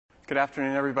Good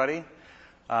afternoon, everybody.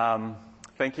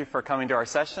 Thank you for coming to our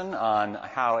session on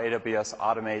how AWS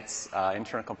automates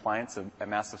internal compliance at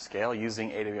massive scale using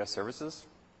AWS services.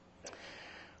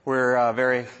 We're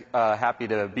very happy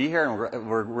to be here, and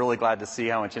we're really glad to see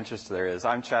how much interest there is.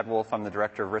 I'm Chad Wolf. I'm the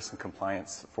Director of Risk and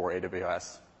Compliance for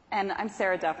AWS. And I'm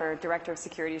Sarah Duffer, Director of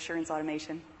Security Assurance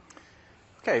Automation.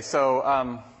 Okay, so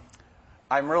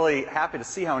I'm really happy to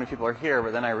see how many people are here,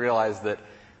 but then I realized that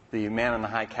the Man in the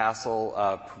High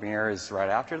Castle premiere is right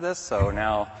after this, so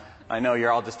now I know you're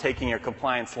all just taking your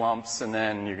compliance lumps and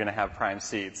then you're going to have prime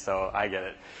seats, so I get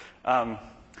it.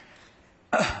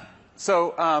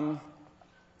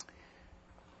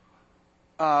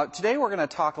 Today we're going to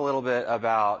talk a little bit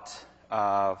about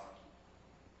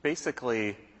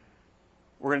basically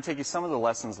we're going to take you some of the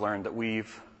lessons learned that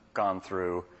we've gone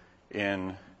through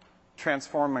in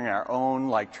transforming our own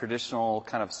like traditional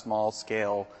kind of small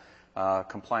scale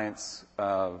compliance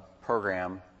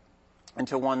program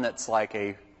into one that's like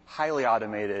a highly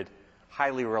automated,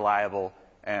 highly reliable,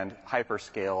 and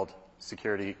hyper-scaled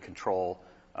security control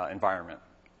environment.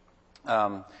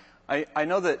 I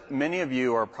know that many of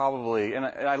you are probably, and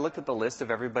I looked at the list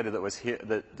of everybody that was here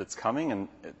that's coming, and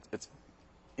it's,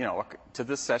 you know, to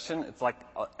this session, it's like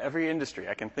every industry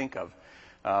I can think of,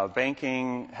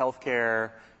 banking,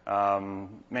 healthcare,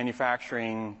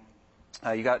 manufacturing.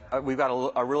 We've got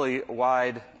a really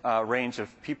wide range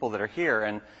of people that are here,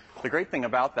 and the great thing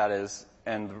about that is,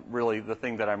 and really the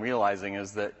thing that I'm realizing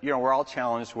is that, you know, we're all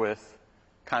challenged with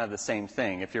kind of the same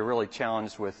thing. If you're really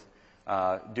challenged with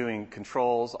doing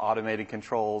controls, automating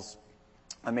controls,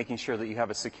 and making sure that you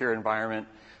have a secure environment,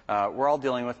 we're all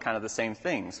dealing with kind of the same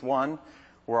things. One,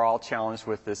 we're all challenged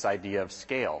with this idea of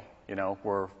scale. You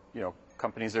know,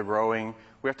 companies are growing.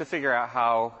 We have to figure out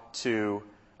how to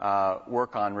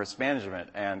work on risk management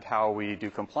and how we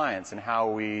do compliance and how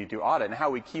we do audit and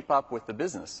how we keep up with the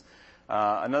business.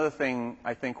 Another thing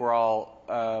I think we're all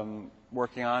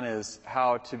working on is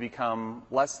how to become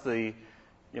less the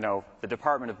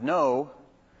department of no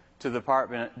to the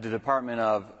department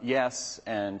of yes,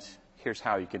 and here's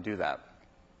how you can do that.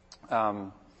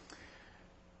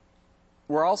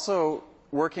 We're also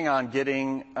working on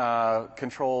getting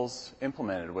controls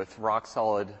implemented with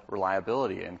rock-solid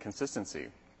reliability and consistency.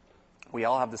 We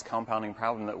all have this compounding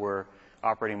problem that we're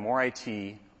operating more IT,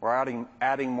 we're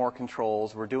adding more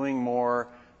controls, we're doing more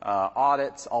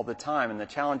audits all the time, and the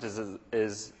challenge is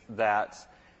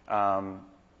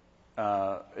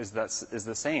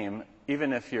the same,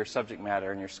 even if your subject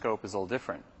matter and your scope is a little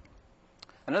different.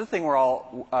 Another thing we're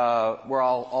all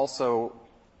also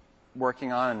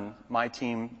working on, my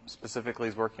team specifically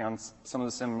is working on some of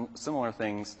the similar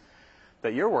things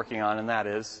that you're working on, and that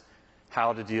is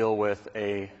how to deal with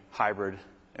a hybrid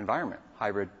environment,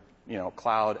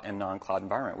 cloud and non-cloud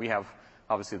environment. We have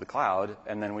obviously the cloud,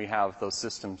 and then we have those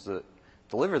systems that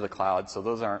deliver the cloud, so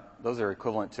those are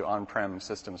equivalent to on-prem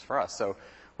systems for us. So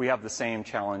we have the same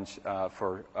challenge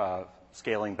for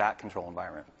scaling that control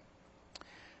environment.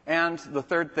 And the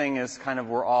third thing is kind of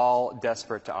we're all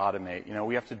desperate to automate. You know,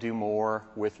 we have to do more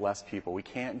with less people. We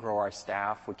can't grow our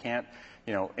staff. We can't,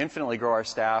 infinitely grow our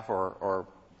staff or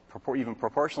even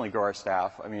proportionally grow our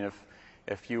staff. I mean,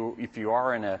 if you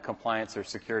are in a compliance or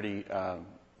security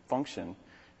function,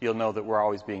 you'll know that we're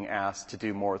always being asked to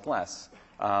do more with less.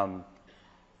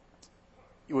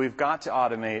 We've got to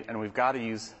automate, and we've got to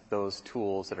use those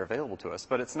tools that are available to us.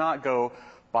 But it's not go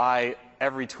buy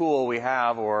every tool we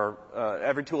have or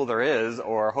every tool there is,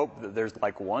 or hope that there's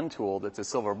like one tool that's a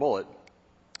silver bullet.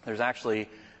 There's actually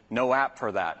no app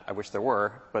for that. I wish there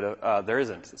were, but there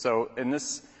isn't. So in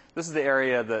this is the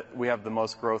area that we have the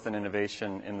most growth and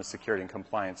innovation in the security and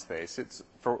compliance space. It's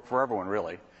for everyone,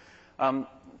 really.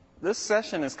 This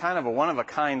session is kind of a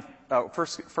one-of-a-kind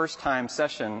first-time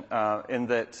session in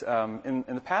that in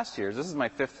the past years, this is my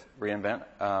fifth reInvent,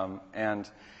 and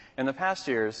in the past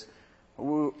years,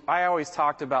 I always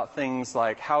talked about things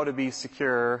like how to be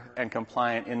secure and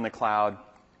compliant in the cloud,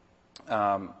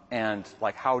 and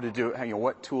like how to do it,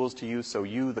 what tools to use so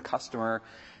you, the customer,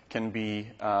 can be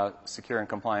secure and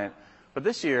compliant. But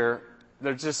this year,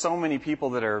 there's just so many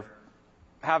people that are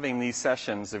having these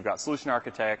sessions. They've got solution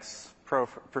architects,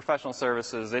 professional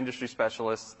services, industry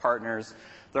specialists, partners.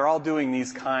 They're all doing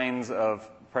these kinds of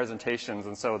presentations,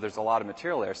 and so there's a lot of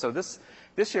material there. So this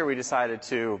year we decided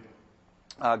to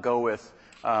go with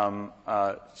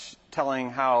telling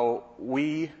how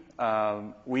we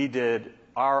did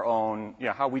our own,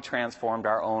 how we transformed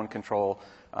our own control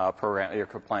program, your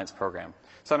compliance program.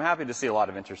 So I'm happy to see a lot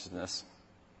of interest in this.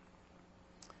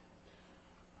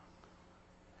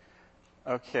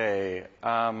 Okay.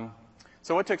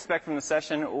 So what to expect from the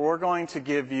session? We're going to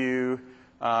give you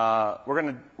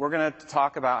we're gonna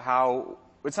talk about how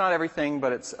it's not everything,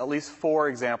 but it's at least 4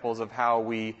 examples of how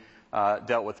we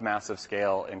dealt with massive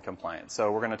scale in compliance.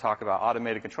 So we're going to talk about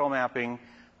automated control mapping,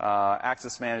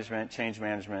 access management, change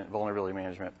management, vulnerability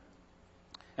management,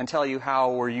 and tell you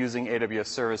how we're using AWS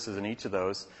services in each of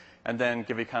those, and then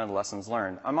give you kind of the lessons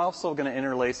learned. I'm also going to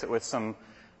interlace it with some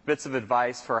bits of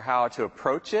advice for how to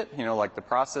approach it, like the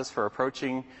process for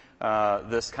approaching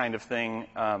this kind of thing.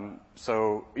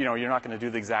 So, you're not going to do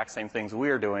the exact same things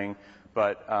we're doing,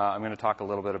 but I'm going to talk a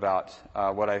little bit about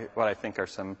what I think are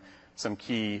some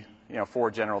key,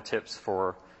 4 general tips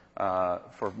for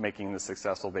making this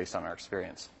successful based on our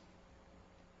experience.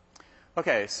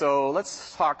 Okay, so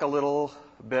let's talk a little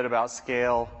bit about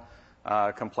scale,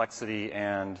 complexity,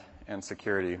 and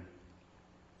security.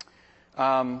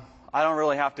 I don't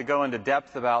really have to go into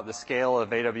depth about the scale of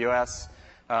AWS.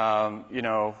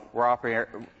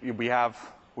 We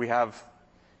have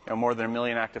more than 1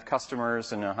 million active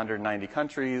customers in 190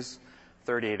 countries,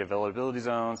 38 availability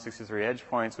zones, 63 edge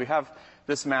points. We have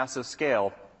this massive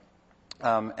scale,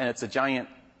 and it's a giant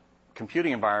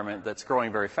computing environment that's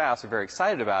growing very fast. We're very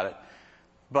excited about it.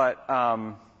 But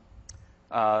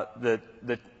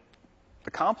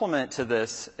the complement to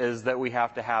this is that we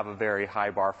have to have a very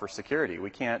high bar for security. We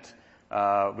can't.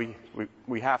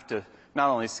 We have to not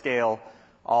only scale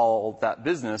all that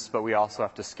business, but we also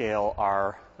have to scale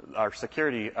our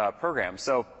security program.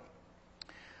 So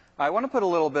I want to put a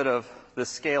little bit of the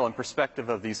scale and perspective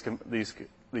of these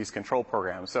control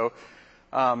programs. So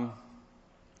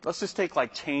let's just take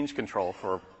like change control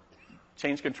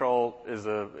change control is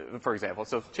for example.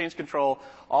 So change control,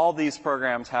 all these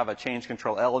programs have a change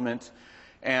control element,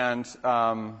 and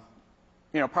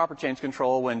proper change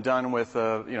control, when done with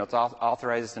it's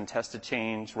authorized and tested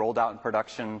change rolled out in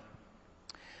production,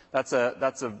 that's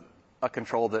a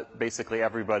control that basically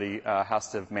everybody has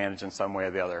to manage in some way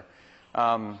or the other.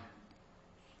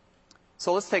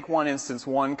 So let's take one instance,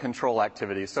 one control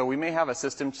activity. So we may have a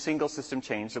single system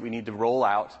change that we need to roll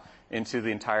out into the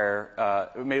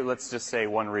entire, maybe let's just say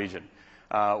one region.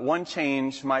 One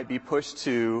change might be pushed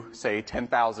to, say,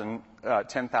 10,000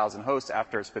 hosts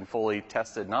after it's been fully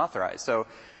tested and authorized. So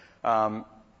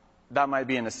that might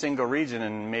be in a single region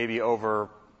and maybe over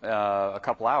a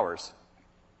couple hours.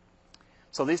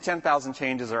 So these 10,000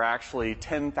 changes are actually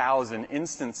 10,000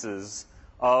 instances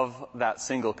of that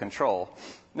single control.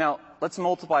 Now, let's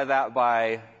multiply that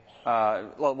by,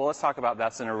 let's talk about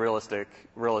that's in a realistic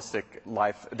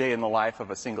day in the life of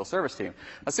a single service team.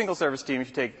 A single service team, if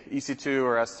you take EC2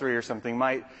 or S3 or something,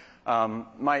 might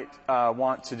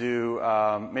want to do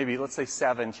maybe, let's say,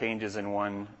 7 changes in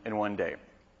one day.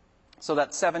 So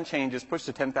that's 7 changes pushed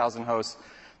to 10,000 hosts.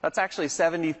 That's actually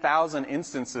 70,000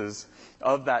 instances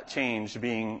of that change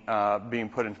being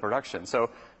put into production. So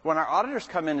when our auditors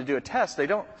come in to do a test, they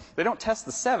don't test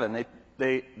the 7.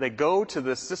 They go to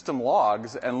the system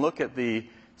logs and look at the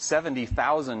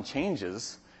 70,000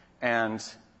 changes and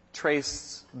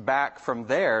trace back from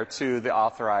there to the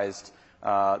authorized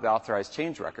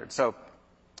change record. So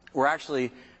we're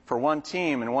actually, for one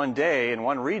team in one day in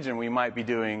one region, we might be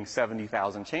doing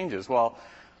 70,000 changes. Well,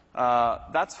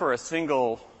 that's for a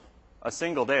single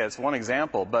day. It's one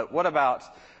example. But what about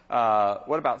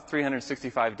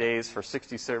 365 days for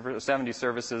 70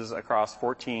 services across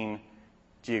 14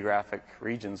 geographic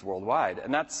regions worldwide?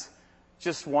 And that's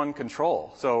just one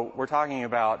control. So we're talking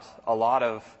about a lot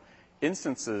of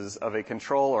instances of a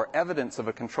control or evidence of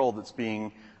a control that's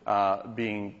being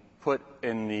put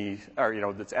in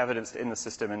that's evidenced in the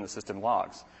system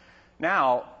logs.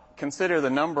 Now, consider the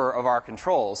number of our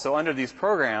controls. So under these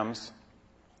programs,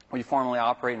 we formally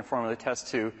operate and formally test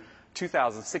to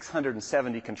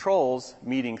 2,670 controls,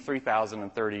 meeting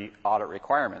 3,030 audit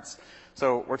requirements.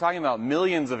 So we're talking about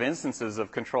millions of instances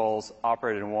of controls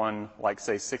operated in one, like,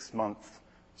 say, 6-month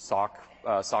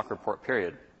SOC report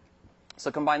period.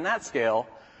 So combine that scale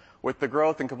with the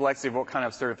growth and complexity of what kind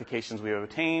of certifications we have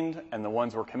obtained and the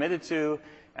ones we're committed to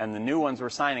and the new ones we're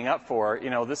signing up for.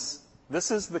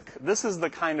 This is the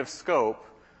kind of scope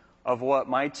of what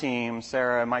my team,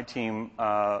 Sarah and my team,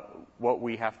 what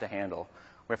we have to handle.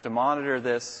 We have to monitor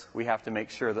this. We have to make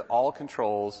sure that all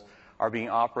controls are being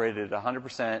operated at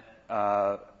 100%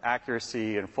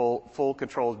 accuracy and full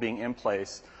controls being in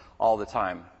place all the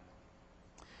time.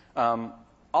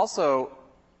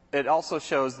 It also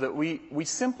shows that we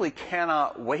simply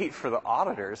cannot wait for the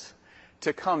auditors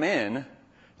to come in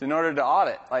order to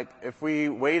audit. Like, if we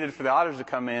waited for the auditors to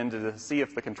come in to see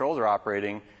if the controls are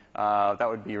operating, that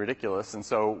would be ridiculous. And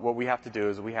so what we have to do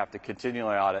is we have to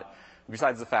continually audit.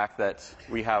 Besides the fact that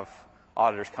we have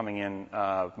auditors coming in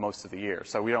most of the year.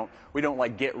 So we don't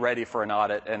like get ready for an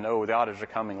audit and, oh, the auditors are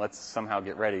coming, let's somehow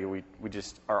get ready. We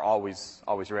just are always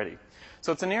ready.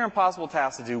 So it's a near impossible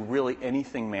task to do really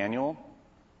anything manual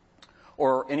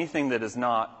or anything that is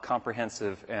not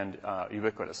comprehensive and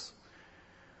ubiquitous.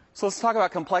 So let's talk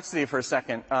about complexity for a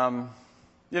second.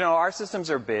 Our systems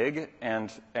are big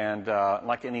and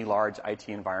like any large IT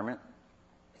environment,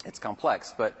 it's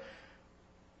complex, but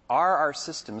are our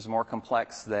systems more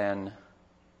complex than,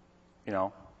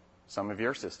 some of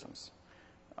your systems?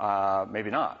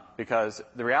 Maybe not, because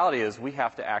the reality is we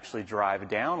have to actually drive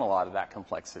down a lot of that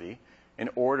complexity in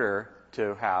order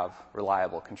to have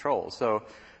reliable controls. So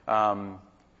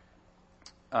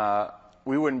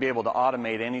we wouldn't be able to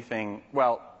automate anything.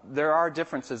 Well, there are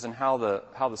differences in how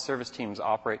the service teams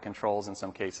operate controls in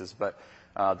some cases, but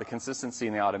the consistency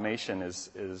in the automation is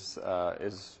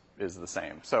the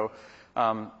same. So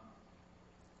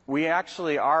we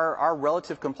actually, our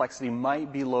relative complexity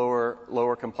might be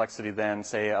lower complexity than,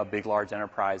 say, a big, large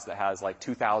enterprise that has like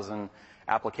 2,000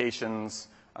 applications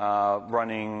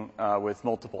running with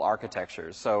multiple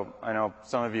architectures. So I know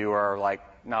some of you are like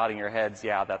nodding your heads.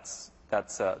 Yeah, that's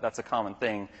a common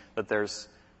thing, that there's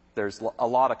a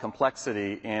lot of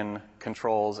complexity in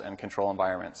controls and control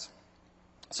environments.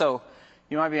 So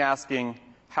you might be asking,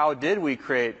 how did we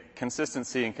create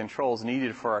consistency in controls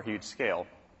needed for our huge scale?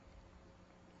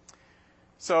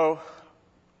 So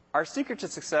our secret to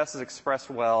success is expressed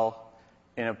well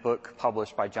in a book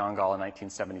published by John Gall in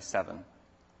 1977,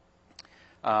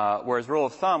 where his rule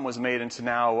of thumb was made into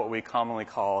now what we commonly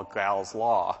call Gall's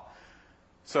Law.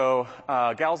 So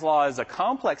Gall's Law is a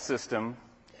complex system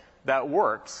that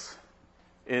works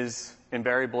is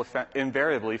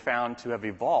invariably found to have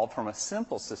evolved from a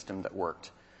simple system that worked.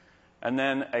 And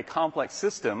then a complex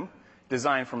system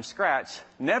designed from scratch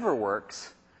never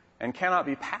works and cannot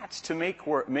be patched to make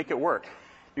it work.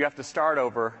 You have to start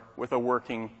over with a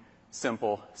working,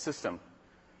 simple system.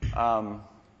 On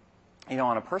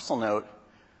a personal note,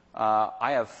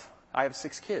 I have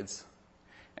 6 kids.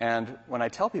 And when I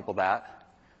tell people that,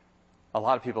 a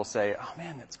lot of people say, oh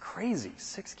man, that's crazy.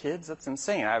 6 kids? That's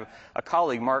insane. I have a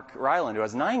colleague, Mark Ryland, who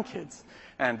has 9 kids.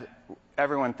 And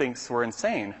everyone thinks we're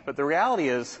insane. But the reality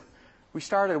is, we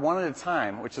started one at a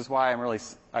time, which is why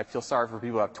I feel sorry for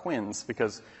people who have twins,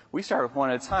 because we started one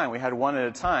at a time. We had one at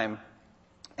a time,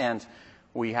 and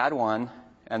we had one,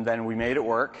 and then we made it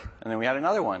work, and then we had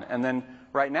another one. And then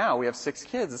right now we have 6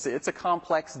 kids. It's a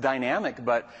complex dynamic,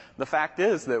 but the fact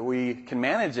is that we can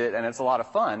manage it, and it's a lot of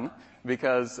fun,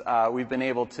 because we've been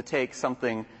able to take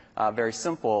something very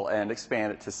simple and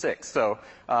expand it to 6. So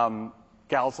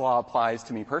Gall's Law applies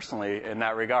to me personally in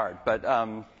that regard. But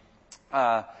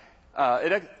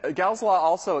Gall's Law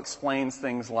also explains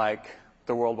things like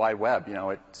the World Wide Web.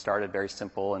 It started very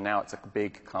simple, and now it's a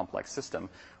big, complex system,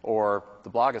 or the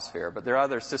blogosphere. But there are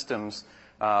other systems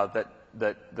that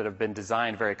have been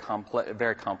designed very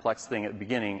complex thing at the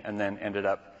beginning, and then ended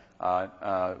up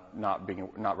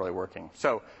not really working.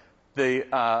 So the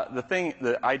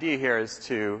idea here is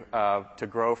to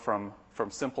grow from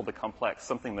simple to complex,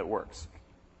 something that works.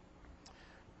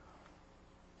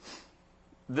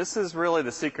 This is really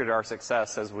the secret to our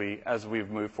success as we've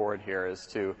moved forward here, is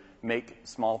to make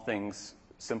small things,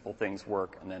 simple things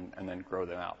work, and then grow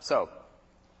them out. So,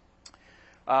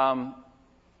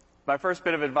 my first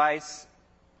bit of advice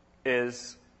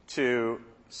is to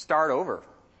start over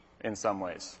in some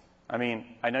ways. I mean,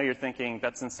 I know you're thinking,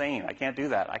 that's insane. I can't do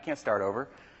that. I can't start over.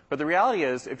 But the reality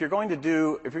is, if you're going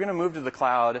to move to the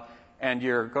cloud, and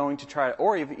you're going to try,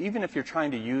 or even if you're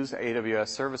trying to use AWS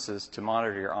services to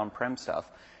monitor your on-prem stuff,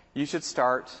 you should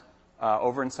start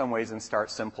over in some ways and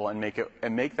start simple and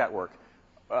make that work.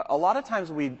 A lot of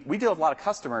times we deal with a lot of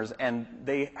customers, and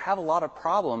they have a lot of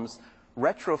problems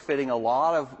retrofitting a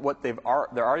lot of what they're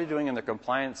already doing in their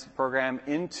compliance program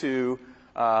into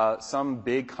some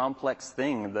big complex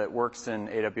thing that works in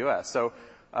AWS. So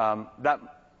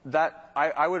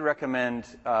I would recommend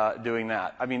doing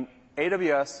that. I mean, can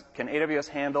AWS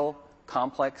handle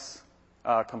complex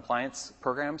compliance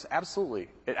programs? Absolutely.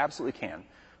 It absolutely can.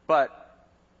 But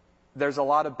there's a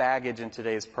lot of baggage in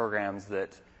today's programs that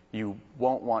you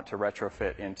won't want to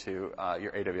retrofit into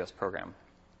your AWS program.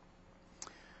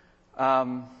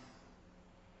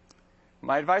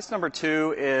 My advice number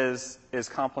 2 is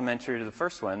complementary to the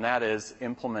first one. That is,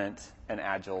 implement an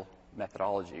agile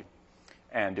methodology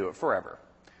and do it forever.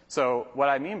 So what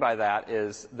I mean by that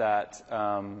is that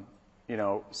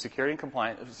security and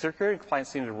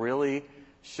compliance teams really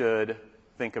should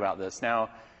think about this. Now,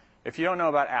 if you don't know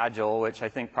about Agile, which I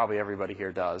think probably everybody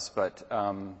here does, but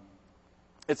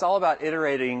it's all about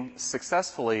iterating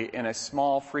successfully in a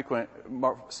small and frequent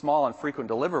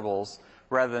deliverables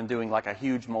rather than doing like a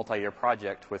huge multi-year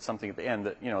project with something at the end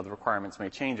that, the requirements may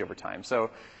change over time. So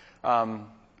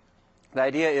the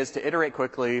idea is to iterate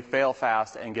quickly, fail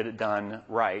fast, and get it done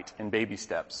right in baby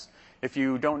steps. If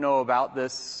you don't know about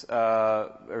this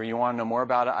or you want to know more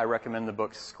about it, I recommend the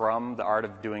book Scrum, The Art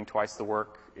of Doing Twice the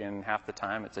Work in Half the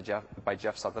Time. It's by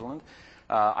Jeff Sutherland.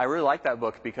 I really like that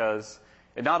book because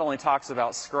it not only talks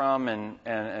about Scrum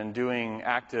and doing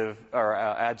active or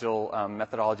agile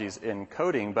methodologies in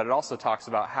coding, but it also talks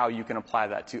about how you can apply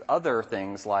that to other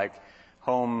things like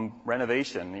home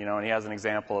renovation. And he has an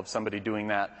example of somebody doing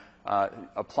that,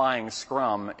 applying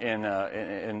Scrum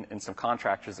in some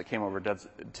contractors that came over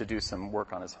to do some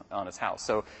work on his house.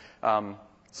 So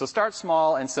start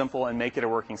small and simple and make it a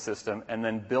working system, and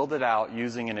then build it out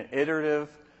using an iterative,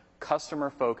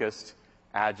 customer-focused,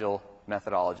 agile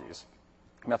methodology.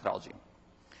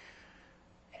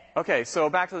 Okay, so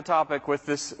back to the topic. With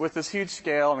this huge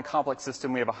scale and a complex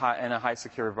system, we have a high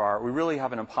security bar. We really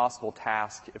have an impossible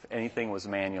task if anything was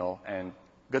manual, and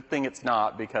good thing it's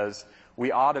not, because we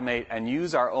automate and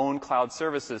use our own cloud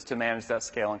services to manage that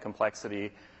scale and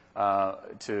complexity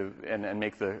and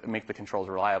make the controls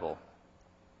reliable.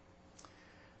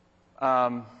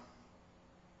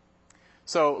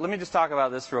 So let me just talk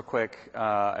about this real quick.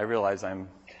 I realize I'm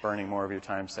burning more of your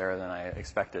time, Sarah, than I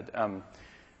expected.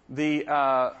 We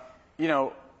have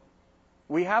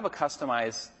a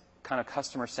customized, kind of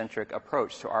customer-centric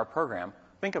approach to our program.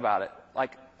 Think about it.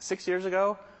 Like 6 years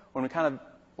ago, when we kind of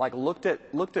looked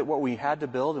at what we had to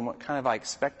build and what kind of I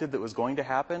expected that was going to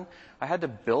happen, I had to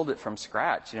build it from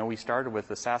scratch. We started with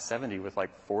the SAS 70 with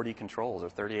 40 controls or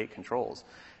 38 controls.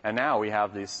 And now we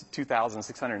have these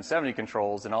 2,670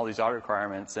 controls and all these audit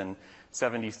requirements and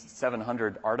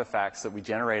 7,700 artifacts that we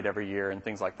generate every year and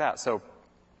things like that. So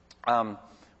I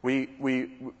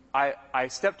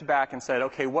stepped back and said,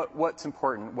 okay, what's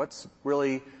important? What's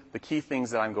really the key things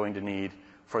that I'm going to need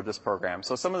for this program?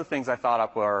 So some of the things I thought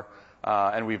up were,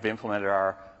 and we've implemented,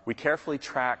 are we carefully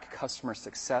track customer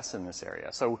success in this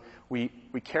area. So we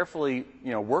carefully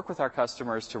work with our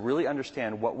customers to really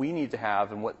understand what we need to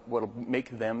have and what will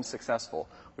make them successful.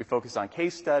 We focus on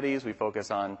case studies. We focus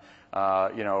on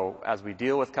as we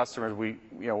deal with customers,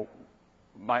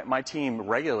 my team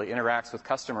regularly interacts with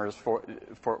customers for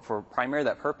primarily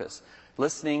that purpose.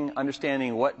 Listening,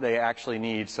 understanding what they actually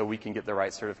need so we can get the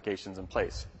right certifications in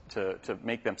place to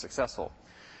make them successful.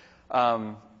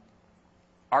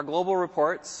 Our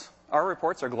reports are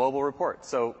global reports.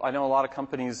 So I know a lot of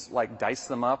companies dice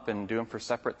them up and do them for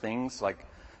separate things.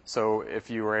 So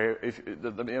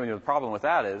the problem with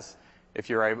that is if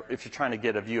you're trying to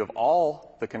get a view of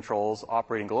all the controls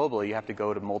operating globally, you have to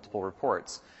go to multiple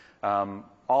reports. All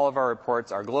of our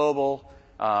reports are global,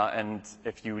 and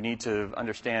if you need to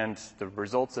understand the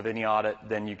results of any audit,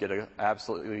 then you get an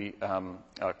absolutely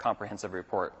comprehensive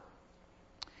report.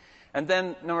 And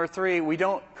then number 3, we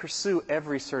don't pursue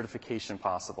every certification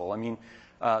possible. I mean,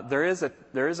 there is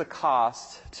a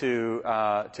cost to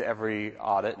every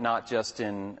audit, not just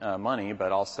in money,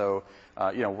 but also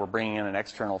we're bringing in an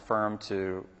external firm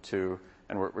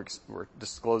and we're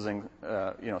disclosing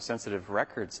sensitive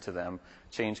records to them,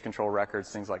 change control records,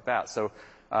 things like that. So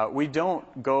we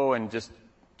don't go and just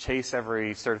chase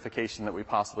every certification that we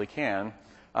possibly can.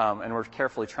 And we're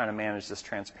carefully trying to manage this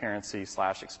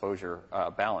transparency/exposure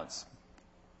balance.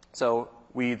 So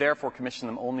we therefore commission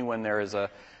them only when there is a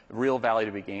real value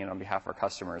to be gained on behalf of our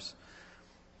customers.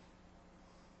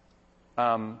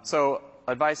 So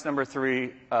advice number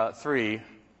 3,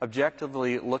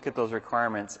 objectively look at those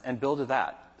requirements and build to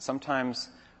that. Sometimes,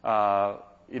 if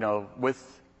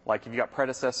you've got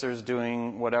predecessors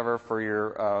doing whatever for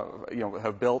your,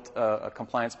 have built a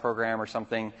compliance program or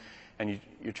something, and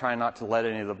you're trying not to let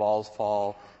any of the balls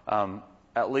fall,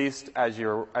 at least as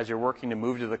you're working to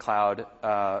move to the cloud,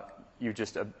 you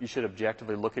should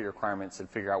objectively look at your requirements and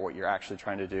figure out what you're actually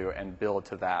trying to do and build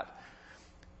to that.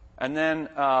 And then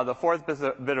the 4th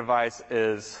bit of advice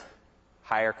is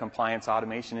hire compliance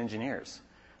automation engineers.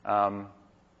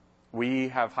 We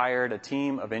have hired a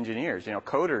team of engineers,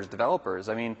 coders, developers.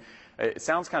 I mean, it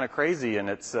sounds kind of crazy, and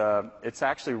it's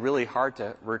actually really hard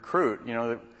to recruit.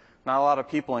 Not a lot of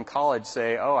people in college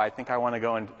say, oh, I think I want to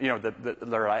go in, they're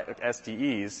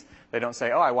SDEs. They don't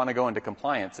say, oh, I want to go into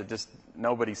compliance.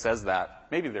 Nobody says that.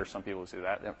 Maybe there's some people who say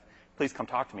that. Please come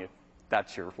talk to me if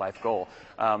that's your life goal.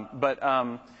 But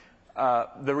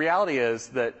the reality is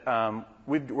that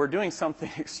we're doing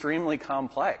something extremely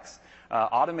complex.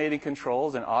 Automating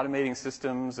controls and automating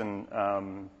systems and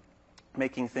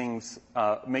making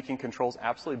controls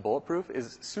absolutely bulletproof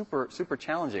is super, super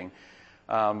challenging.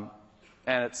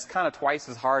 And it's kind of twice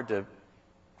as hard to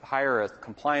hire a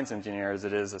compliance engineer as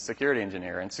it is a security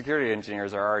engineer, and security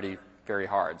engineers are already very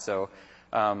hard. So,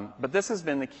 but this has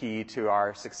been the key to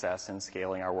our success in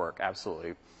scaling our work,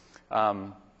 absolutely.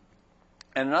 And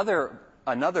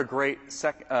another great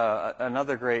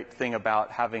thing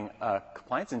about having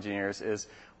compliance engineers is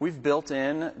we've built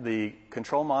in the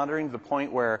control monitoring to the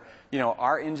point where, you know,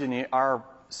 our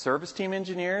service team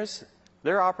engineers,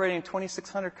 they're operating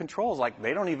 2,600 controls like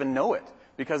they don't even know it,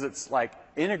 because it's like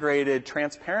integrated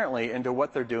transparently into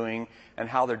what they're doing and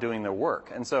how they're doing their work.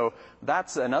 And so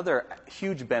that's another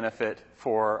huge benefit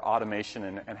for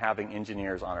automation and having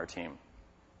engineers on our team.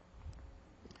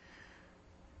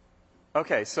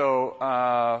 Okay, so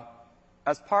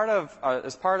as part of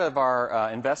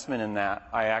our investment in that,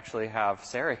 I actually have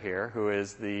Sarah here, who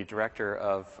is the director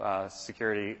of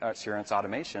security assurance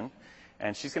automation,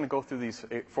 and she's going to go through these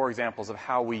 4 examples of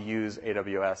how we use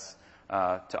AWS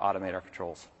to automate our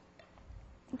controls.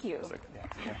 Thank you.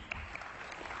 Yeah.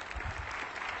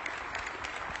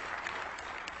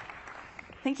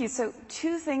 Thank you. So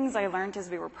 2 things I learned as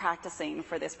we were practicing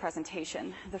for this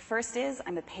presentation. The first is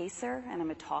I'm a pacer and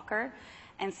I'm a talker.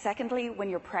 And secondly, when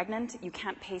you're pregnant, you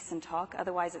can't pace and talk.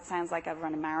 Otherwise, it sounds like I've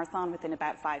run a marathon within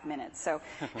about 5 minutes. So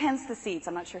hence the seats.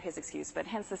 I'm not sure his excuse, but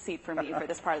hence the seat for me for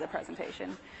this part of the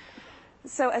presentation.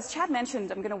 So as Chad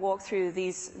mentioned, I'm going to walk through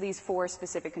these 4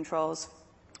 specific controls,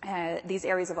 these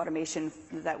areas of automation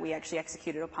that we actually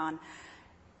executed upon.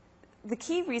 The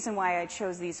key reason why I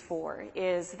chose these 4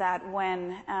 is that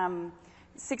when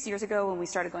 6 years ago, when we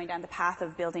started going down the path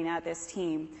of building out this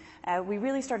team, we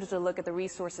really started to look at the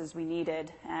resources we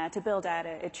needed to build out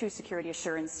a true security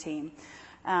assurance team.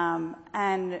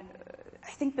 And I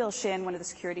think Bill Shin, one of the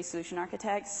security solution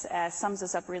architects, sums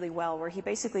this up really well, where he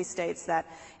basically states that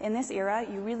in this era,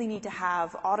 you really need to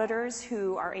have auditors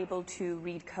who are able to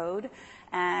read code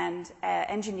and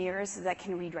engineers that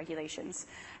can read regulations.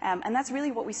 And that's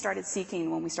really what we started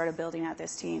seeking when we started building out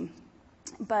this team.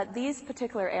 But these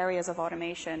particular areas of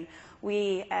automation,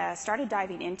 we started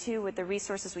diving into with the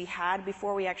resources we had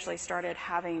before we actually started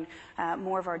having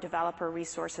more of our developer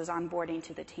resources onboarding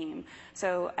to the team.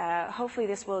 So hopefully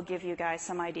this will give you guys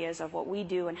some ideas of what we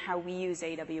do and how we use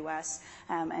AWS,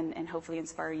 and hopefully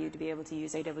inspire you to be able to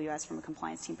use AWS from a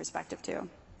compliance team perspective too.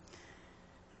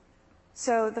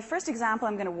 So the first example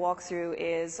I'm going to walk through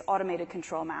is automated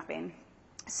control mapping.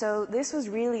 So this was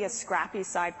really a scrappy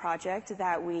side project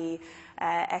that we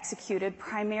executed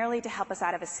primarily to help us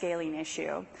out of a scaling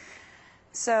issue.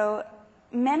 So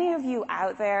many of you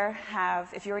out there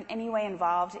have, if you're in any way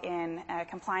involved in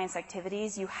compliance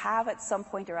activities, you have at some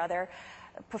point or other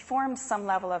performed some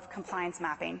level of compliance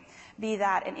mapping, be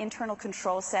that an internal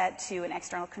control set to an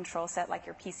external control set like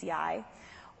your PCI,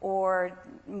 or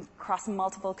across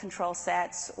multiple control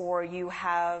sets, or you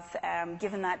have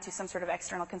given that to some sort of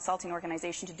external consulting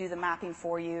organization to do the mapping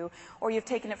for you, or you've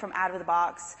taken it from out of the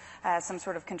box, some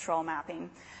sort of control mapping.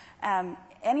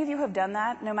 Any of you who have done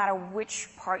that, no matter which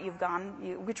road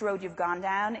you've gone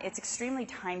down, it's extremely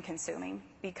time consuming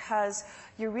because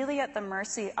you're really at the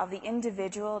mercy of the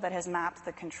individual that has mapped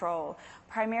the control,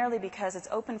 primarily because it's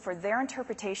open for their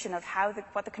interpretation of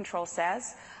what the control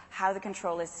says, how the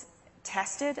control is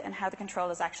tested, and how the control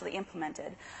is actually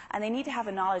implemented. And they need to have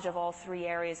a knowledge of all 3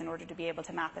 areas in order to be able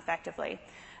to map effectively.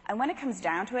 And when it comes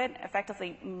down to it,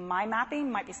 effectively, my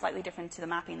mapping might be slightly different to the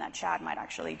mapping that Chad might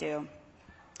actually do.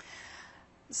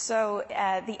 So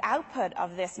the output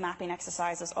of this mapping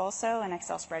exercise is also an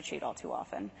Excel spreadsheet all too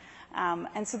often.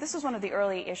 And so this was one of the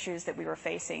early issues that we were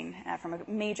facing from a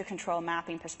major control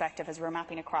mapping perspective as we were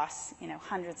mapping across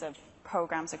hundreds of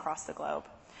programs across the globe.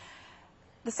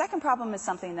 The second problem is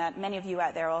something that many of you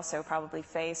out there also probably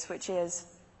face, which is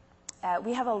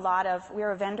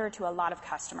we're a vendor to a lot of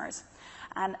customers.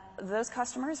 And those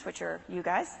customers, which are you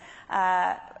guys,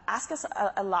 ask us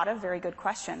a lot of very good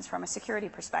questions from a security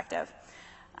perspective.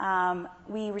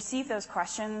 We receive those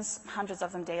questions, hundreds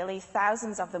of them daily,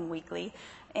 thousands of them weekly,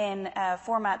 in a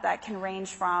format that can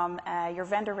range from your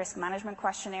vendor risk management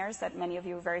questionnaires that many of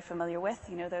you are very familiar with.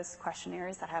 You know those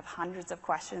questionnaires that have hundreds of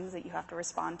questions that you have to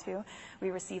respond to. We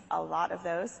receive a lot of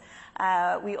those.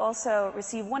 We also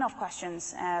receive one-off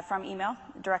questions from email,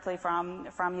 directly from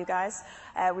you guys.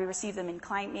 We receive them in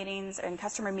client meetings and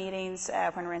customer meetings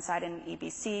when we're inside in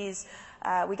EBCs.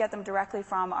 We get them directly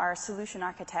from our solution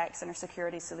architects and our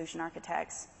security solution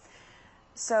architects.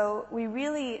 So we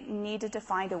really needed to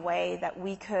find a way that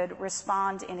we could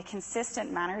respond in a consistent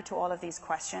manner to all of these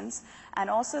questions, and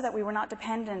also that we were not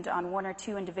dependent on 1 or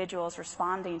 2 individuals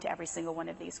responding to every single one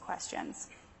of these questions.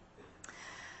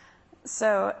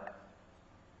 So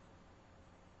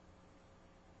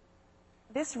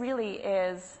this really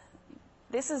is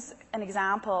this is an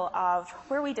example of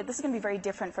where we did. This is going to be very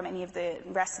different from any of the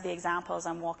rest of the examples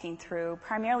I'm walking through,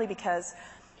 primarily because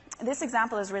this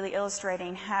example is really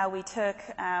illustrating how we took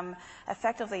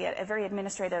effectively a very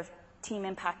administrative team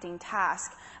impacting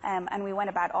task and we went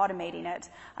about automating it.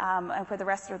 And for the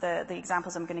rest of the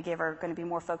examples I'm going to give are going to be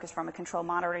more focused from a control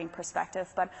monitoring perspective.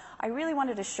 But I really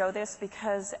wanted to show this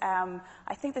because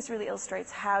I think this really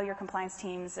illustrates how your compliance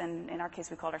teams, and in our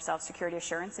case we called ourselves security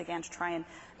assurance, again to try and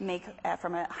make,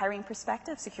 from a hiring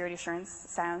perspective, security assurance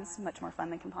sounds much more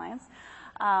fun than compliance.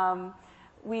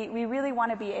 We really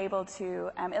want to be able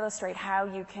to illustrate how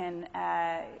you can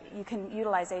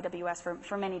utilize AWS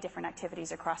for many different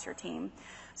activities across your team.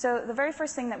 So the very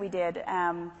first thing that we did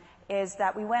is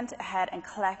that we went ahead and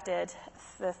collected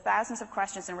the thousands of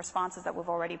questions and responses that we've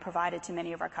already provided to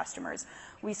many of our customers.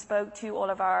 We spoke to all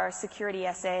of our security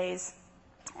SAs,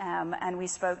 and we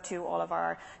spoke to all of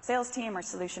our sales team, our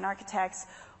solution architects.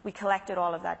 We collected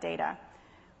all of that data.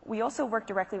 We also worked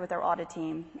directly with our audit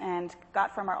team and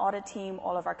got from our audit team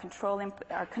all of our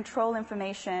control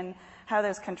information, how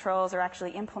those controls are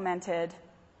actually implemented,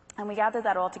 and we gathered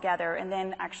that all together and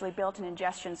then actually built an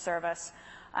ingestion service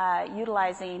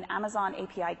utilizing Amazon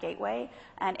API Gateway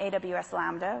and AWS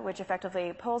Lambda, which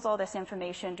effectively pulls all this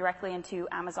information directly into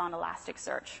Amazon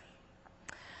Elasticsearch.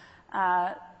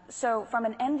 So from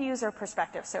an end user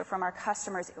perspective, so from our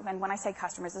customers, and when I say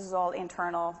customers, this is all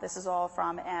internal. This is all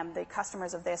from the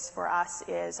customers of this for us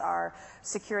is our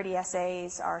security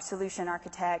SAs, our solution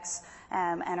architects,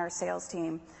 and our sales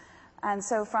team. And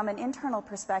so from an internal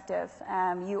perspective,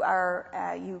 you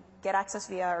get access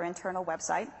via our internal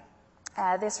website.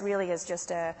 This really is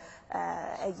just a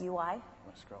UI.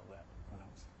 Let's scroll that. What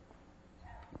else?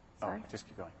 Sorry? Oh, just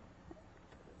keep going.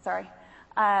 Sorry.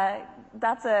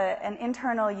 That's an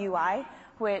internal UI,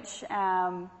 which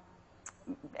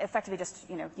effectively just,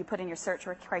 you put in your search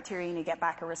criteria and you get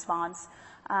back a response.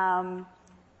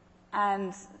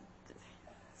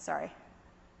 Sorry.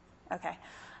 Okay.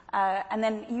 And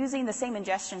then using the same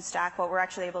ingestion stack, what we're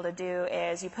actually able to do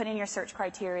is you put in your search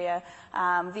criteria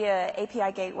via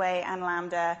API Gateway and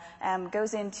Lambda,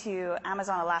 goes into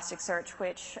Amazon Elasticsearch,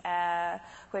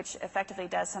 which effectively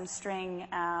does some string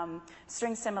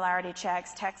similarity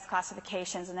checks, text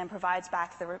classifications, and then provides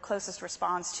back the closest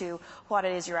response to what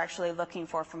it is you're actually looking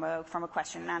for from a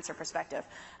question and answer perspective.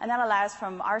 And that allows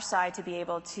from our side to be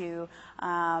able to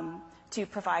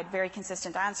provide very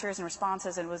consistent answers and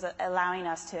responses, and was allowing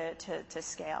us to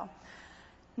scale.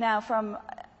 Now, from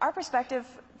our perspective,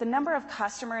 the number of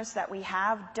customers that we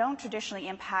have don't traditionally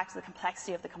impact the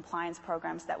complexity of the compliance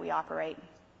programs that we operate.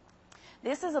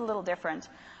 This is a little different.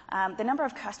 The number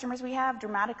of customers we have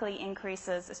dramatically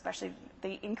increases, especially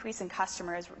the increase in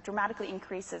customers dramatically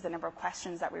increases the number of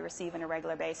questions that we receive on a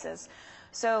regular basis.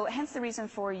 So hence the reason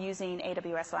for using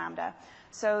AWS Lambda.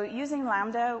 So using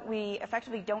Lambda, we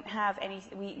effectively don't have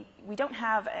we don't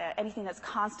have anything that's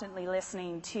constantly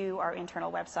listening to our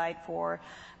internal website for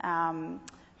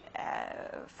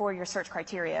your search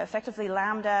criteria. Effectively,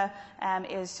 Lambda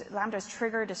is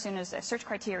triggered as soon as a search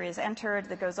criteria is entered.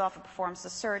 That goes off, it performs the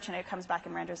search, and it comes back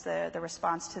and renders the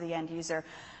response to the end user.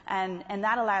 And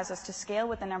that allows us to scale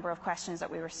with the number of questions that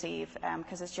we receive,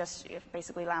 because it's just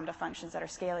basically Lambda functions that are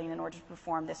scaling in order to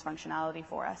perform this functionality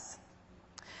for us.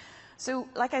 So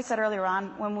like I said earlier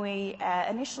on, when we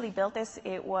initially built this,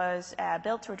 it was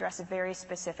built to address a very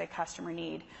specific customer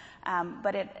need.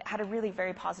 But it had a really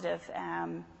very positive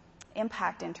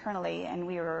impact internally, and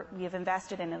we have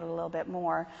invested in it a little bit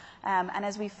more. And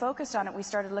as we focused on it, we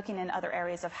started looking in other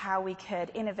areas of how we could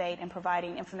innovate in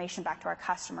providing information back to our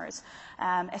customers,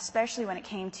 especially when it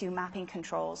came to mapping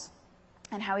controls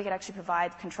and how we could actually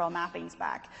provide control mappings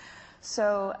back.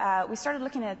 So we started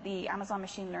looking at the Amazon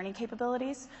machine learning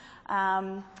capabilities,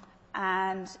 and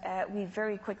we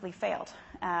very quickly failed,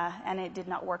 and it did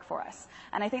not work for us.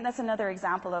 And I think that's another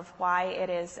example of why it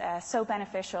is so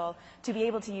beneficial to be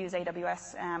able to use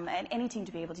AWS, and any team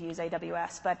to be able to use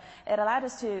AWS. But it allowed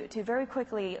us to very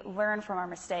quickly learn from our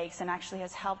mistakes, and actually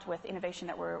has helped with innovation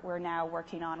that we're now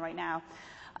working on right now.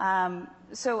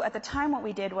 So at the time, what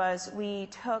we did was we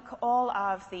took all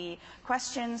of the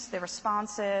questions, the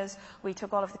responses, we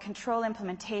took all of the control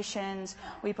implementations,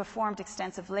 we performed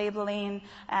extensive labeling,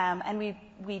 and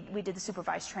we did the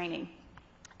supervised training.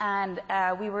 And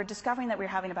we were discovering that we were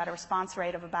having about a response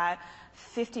rate of about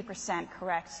 50%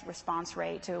 correct response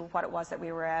rate to what it was that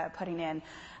we were putting in.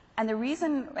 And the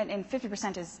reason, and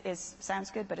 50% sounds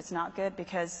good, but it's not good,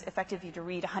 because effectively you have to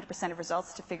read 100% of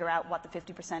results to figure out what the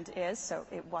 50% is, so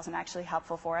it wasn't actually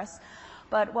helpful for us.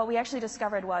 But what we actually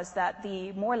discovered was that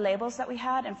the more labels that we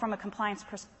had, and from a compliance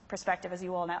perspective, as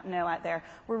you all know out there,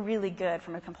 we're really good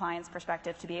from a compliance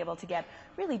perspective to be able to get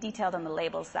really detailed on the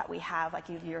labels that we have. Like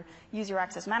you have your user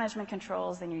access management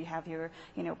controls, then you have your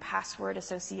password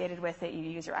associated with it, you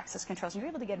use your access controls, and you're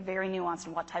able to get very nuanced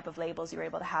in what type of labels you're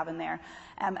able to have in there.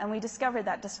 And we discovered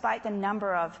that despite the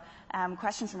number of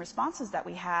questions and responses that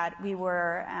we had, we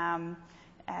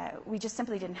just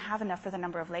simply didn't have enough for the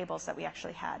number of labels that we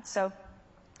actually had. So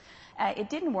it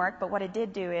didn't work, but what it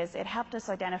did do is it helped us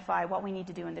identify what we need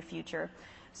to do in the future.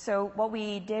 So what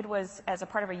we did was, as a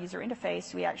part of our user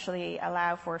interface, we actually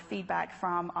allow for feedback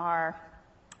from our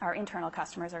internal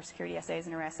customers, our security SAs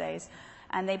and our SAs.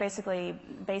 And they basically,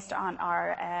 based on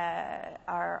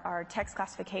our text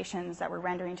classifications that we're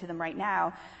rendering to them right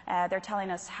now, they're telling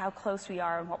us how close we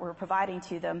are and what we're providing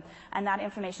to them. And that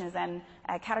information is then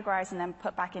categorized and then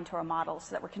put back into our models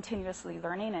so that we're continuously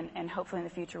learning, and hopefully in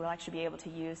the future we'll actually be able to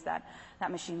use that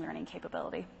machine learning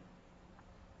capability.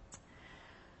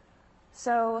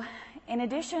 So in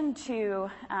addition to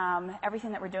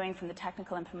everything that we're doing from the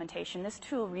technical implementation, this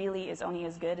tool really is only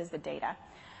as good as the data.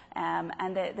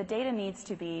 And the data needs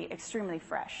to be extremely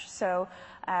fresh. So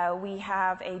we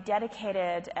have a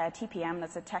dedicated TPM,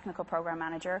 that's a technical program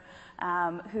manager,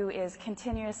 who is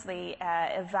continuously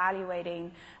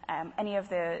evaluating any of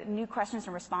the new questions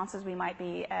and responses we might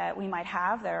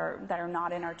have that are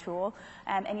not in our tool,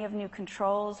 any of new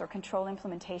controls or control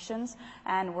implementations,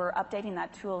 and we're updating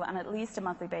that tool on at least a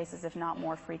monthly basis, if not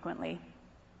more frequently.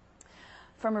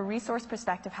 From a resource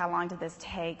perspective, how long did this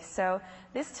take? So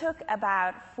this took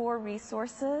about 4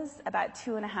 resources, about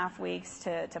 2.5 weeks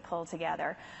to pull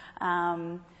together.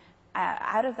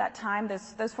 Out of that time,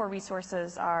 those 4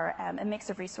 resources are a mix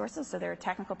of resources. So they're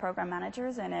technical program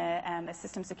managers and a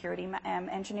system security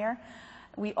engineer.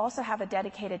 We also have a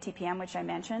dedicated TPM, which I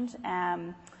mentioned.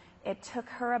 It took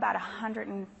her about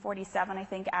 147, I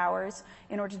think, hours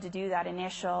in order to do that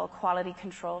initial quality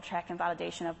control check and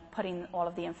validation of putting all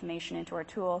of the information into our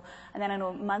tool. And then on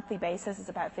a monthly basis, it's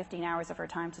about 15 hours of her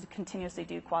time to continuously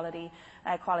do quality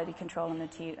control on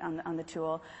the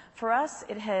tool. For us,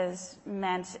 it has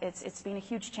meant it's been a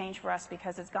huge change for us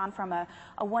because it's gone from a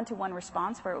one-to-one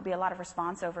response where it would be a lot of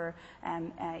response over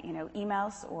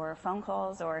emails or phone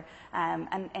calls or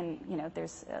and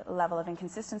there's a level of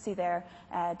inconsistency there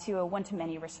to a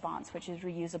one-to-many response, which is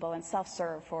reusable and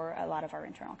self-serve for a lot of our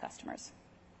internal customers.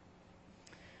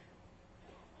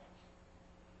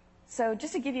 So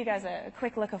just to give you guys a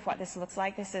quick look of what this looks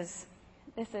like, this is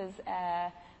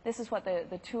what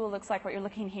the tool looks like. What you're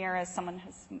looking here is someone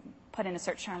has put in a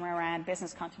search term around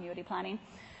business continuity planning.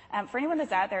 For anyone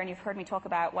that's out there and you've heard me talk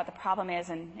about what the problem is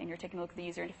and you're taking a look at the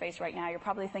user interface right now, you're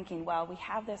probably thinking, well, we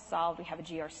have this solved, we have a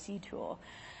GRC tool.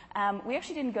 We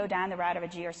actually didn't go down the route of a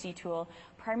GRC tool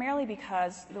primarily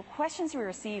because the questions we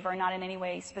receive are not in any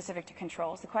way specific to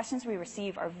controls. The questions we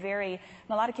receive are in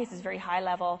a lot of cases, very high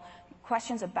level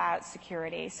questions about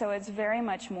security. So it's very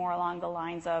much more along the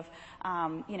lines of,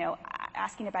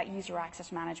 asking about user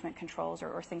access management controls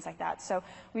or things like that. So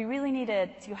we really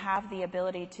needed to have the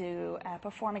ability to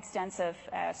perform extensive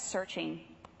searching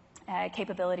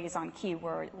capabilities on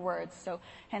keywords. So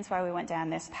hence why we went down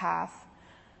this path.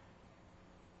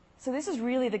 So this is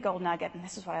really the gold nugget, and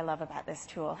this is what I love about this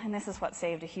tool, and this is what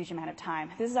saved a huge amount of time.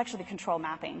 This is actually control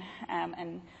mapping,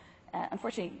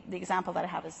 unfortunately, the example that I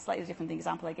have is slightly different than the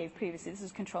example I gave previously. This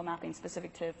is control mapping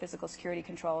specific to physical security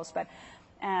controls, but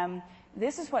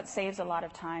this is what saves a lot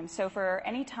of time. So for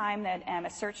any time that a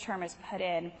search term is put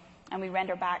in, and we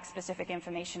render back specific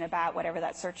information about whatever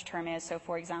that search term is. So,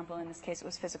 for example, in this case, it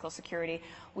was physical security.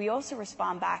 We also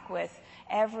respond back with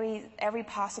every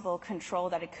possible control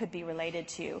that it could be related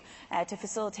to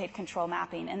facilitate control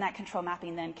mapping. And that control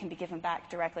mapping then can be given back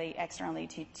directly externally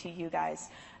to you guys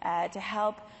to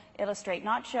help illustrate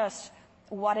not just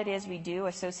what it is we do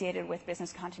associated with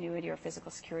business continuity or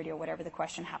physical security or whatever the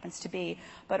question happens to be,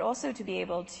 but also to be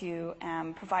able to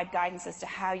provide guidance as to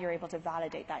how you're able to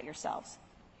validate that yourselves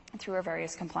through our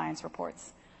various compliance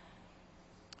reports.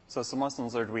 So some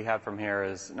lessons learned we had from here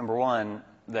is, number one,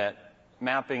 that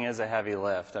mapping is a heavy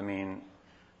lift. I mean,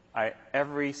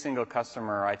 every single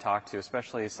customer I talk to,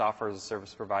 especially software as a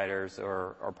service providers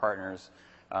or partners,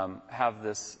 have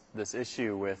this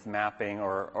issue with mapping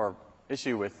or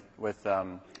issue with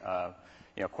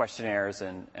questionnaires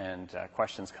and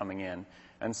questions coming in.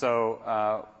 And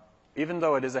so even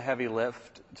though it is a heavy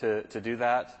lift to do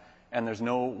that, and there's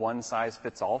no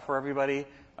one-size-fits-all for everybody,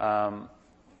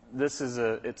 it's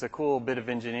a cool bit of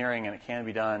engineering, and it can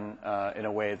be done in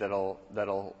a way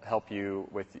that'll help you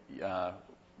with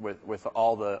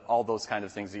all those kind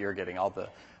of things that you're getting, all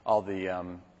the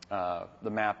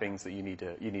mappings that you need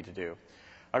to do.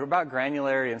 About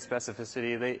granularity and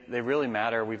specificity, they really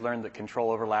matter. We've learned that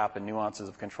control overlap and nuances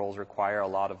of controls require a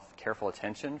lot of careful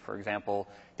attention. For example,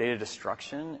 data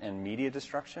destruction and media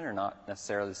destruction are not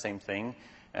necessarily the same thing.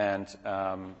 And,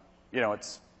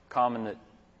 it's common that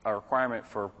a requirement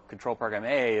for control program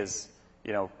A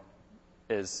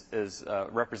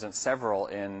represents several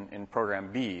in program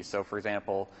B. So, for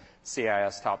example,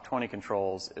 CIS top 20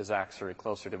 controls is actually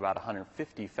closer to about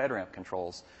 150 FedRAMP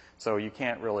controls. So you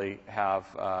can't really have,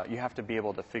 you have to be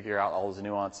able to figure out all those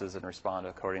nuances and respond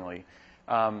accordingly.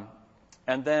 And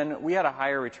then we had a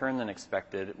higher return than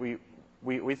expected.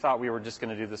 We thought we were just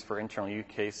going to do this for internal use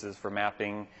cases for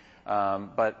mapping,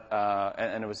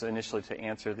 and it was initially to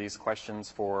answer these questions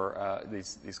for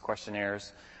these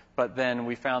questionnaires. But then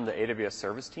we found the AWS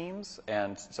service teams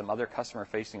and some other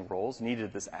customer-facing roles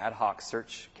needed this ad hoc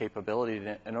search capability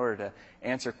in order to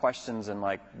answer questions and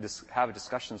have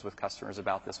discussions with customers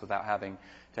about this without having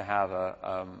to have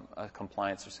a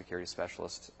compliance or security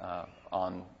specialist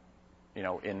in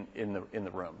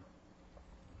the room.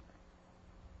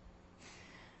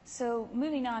 So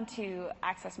moving on to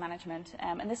access management,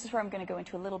 and this is where I'm going to go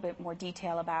into a little bit more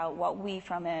detail about what we,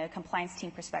 from a compliance team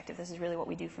perspective, this is really what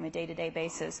we do from a day-to-day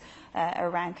basis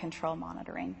around control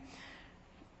monitoring.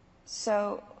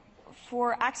 So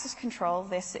for access control,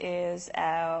 this is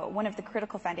one of the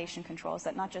critical foundation controls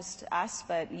that not just us,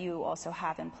 but you also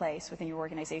have in place within your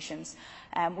organizations.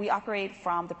 We operate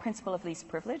from the principle of least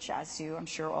privilege, as do, I'm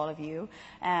sure, all of you.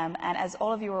 And as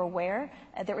all of you are aware,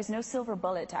 there is no silver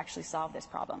bullet to actually solve this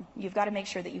problem. You've got to make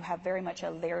sure that you have very much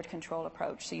a layered control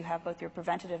approach, so you have both your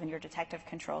preventative and your detective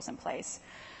controls in place.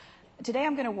 Today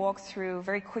I'm going to walk through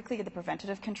very quickly the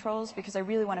preventative controls because I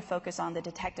really want to focus on the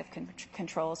detective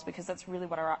controls because that's really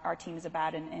what our team is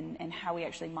about and how we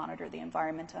actually monitor the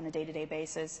environment on a day-to-day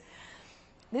basis.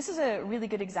 This is a really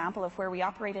good example of where we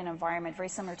operate in an environment very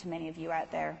similar to many of you out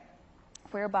there,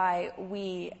 whereby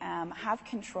we have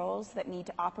controls that need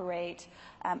to operate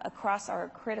across our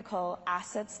critical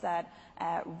assets that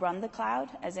run the cloud,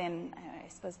 as in, I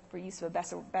suppose for use of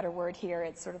a better word here,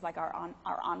 it's sort of like our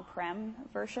on-prem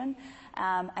version.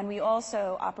 And we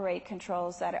also operate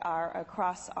controls that are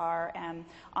across our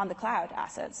on-the-cloud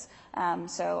assets,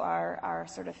 so our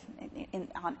sort of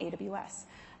on AWS.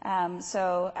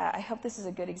 I hope this is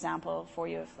a good example for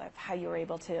you of how you're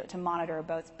able to monitor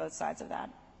both sides of that.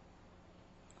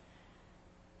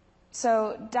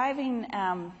 So diving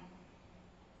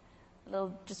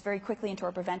just very quickly into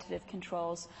our preventative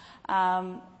controls.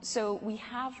 So we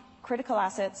have critical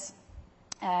assets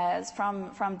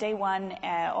from day one.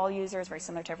 All users, very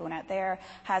similar to everyone out there,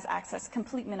 has access,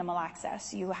 complete minimal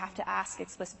access. You have to ask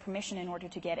explicit permission in order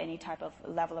to get any type of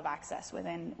level of access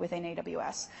within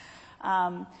AWS.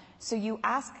 So you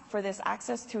ask for this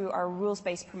access through our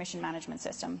rules-based permission management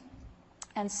system.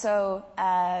 And so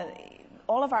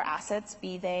all of our assets,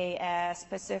 be they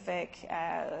specific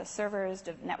servers,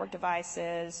 network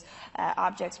devices,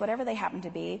 objects, whatever they happen to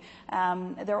be,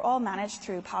 they're all managed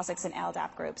through POSIX and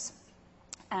LDAP groups.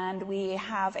 And we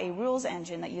have a rules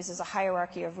engine that uses a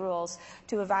hierarchy of rules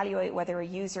to evaluate whether a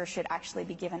user should actually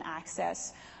be given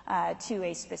access to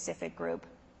a specific group.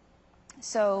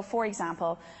 So, for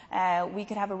example, we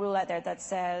could have a rule out there that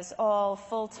says all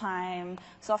full-time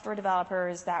software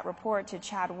developers that report to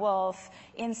Chad Wolf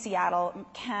in Seattle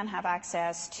can have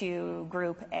access to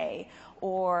Group A.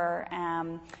 Or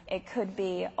it could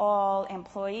be all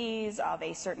employees of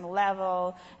a certain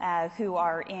level who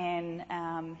are in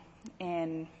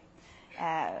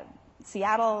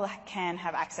Seattle can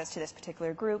have access to this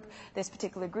particular group. This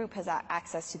particular group has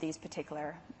access to these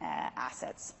particular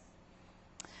assets.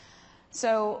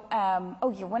 So,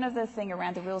 one other thing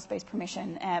around the rules-based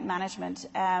permission management.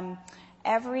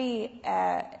 Every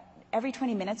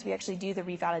 20 minutes, we actually do the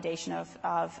revalidation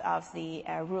of the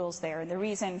rules there. And the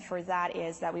reason for that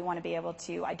is that we want to be able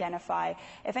to identify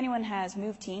if anyone has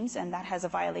moved teams and that has a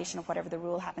violation of whatever the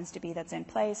rule happens to be that's in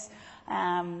place.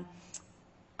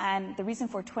 And the reason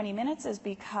for 20 minutes is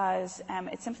because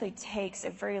it simply takes a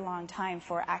very long time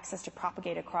for access to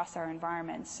propagate across our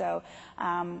environment. So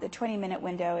the 20-minute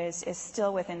window is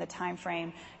still within the time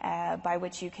frame by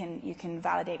which you can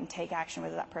validate and take action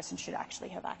whether that person should actually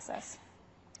have access.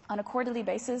 On a quarterly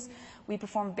basis, we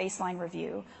perform a baseline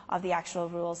review of the actual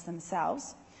rules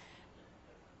themselves.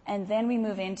 And then we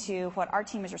move into what our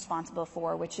team is responsible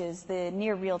for, which is the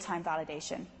near real-time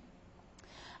validation.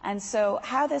 And so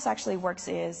how this actually works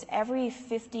is every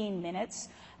 15 minutes,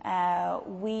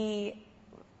 we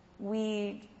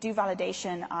do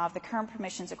validation of the current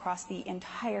permissions across the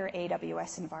entire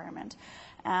AWS environment.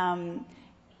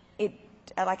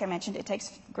 like I mentioned, it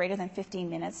takes greater than 15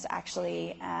 minutes to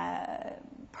actually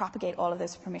propagate all of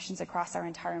those permissions across our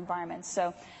entire environment.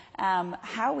 So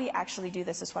how we actually do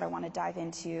this is what I want to dive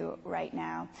into right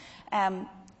now.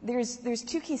 There's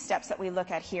two key steps that we look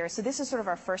at here. So this is sort of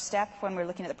our first step when we're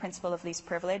looking at the principle of least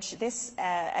privilege. This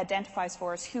identifies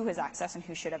for us who has access and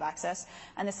who should have access.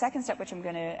 And the second step, which I'm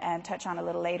going to touch on a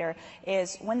little later,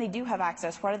 is when they do have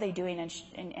access, what are they doing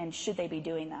and should they be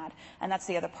doing that? And that's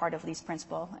the other part of least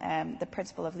principle, the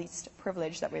principle of least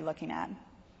privilege that we're looking at.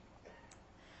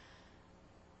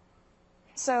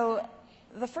 So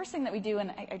the first thing that we do,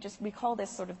 and we call this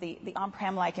sort of the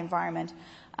on-prem-like environment,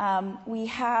 we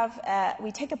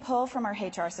take a pull from our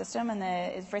HR system, and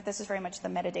this is very much the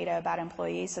metadata about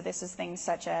employees. So this is things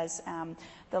such as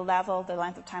the level, the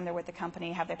length of time they're with the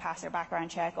company, have they passed their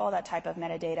background check, all that type of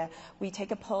metadata. We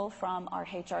take a pull from our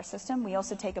HR system. We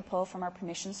also take a pull from our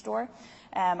permission store.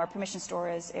 Our permission store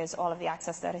is all of the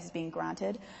access that is being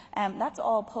granted. That's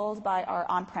all pulled by our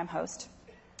on-prem host.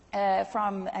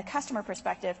 From a customer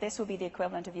perspective, this will be the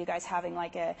equivalent of you guys having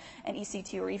like an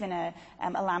EC2 or even a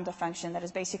Lambda function that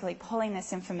is basically pulling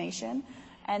this information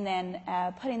and then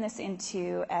putting this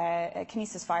into a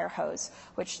Kinesis Firehose,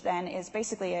 which then is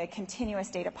basically a continuous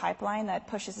data pipeline that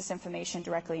pushes this information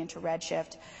directly into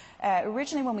Redshift.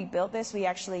 Originally, when we built this, we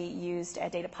actually used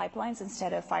data pipelines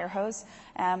instead of Firehose.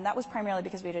 That was primarily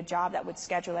because we had a job that would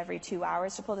schedule every 2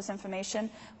 hours to pull this information.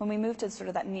 When we moved to sort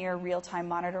of that near real-time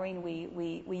monitoring,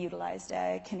 we utilized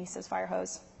Kinesis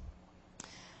Firehose.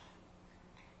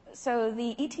 So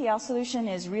the ETL solution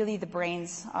is really the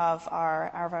brains of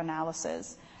our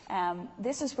analysis.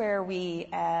 This is where we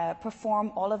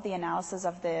perform all of the analysis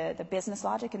of the business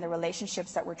logic and the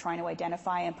relationships that we're trying to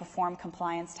identify and perform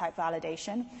compliance-type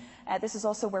validation. This is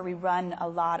also where we run a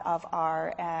lot of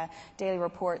our daily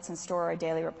reports and store our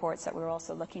daily reports that we're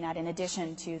also looking at in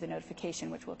addition to the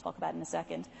notification, which we'll talk about in a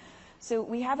second. So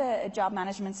we have a job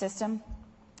management system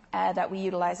that we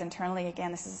utilize internally.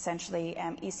 Again, this is essentially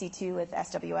EC2 with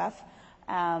SWF,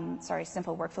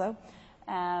 simple workflow.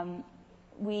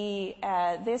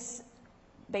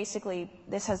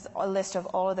 This has a list of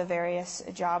all of the various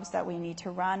jobs that we need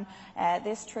to run.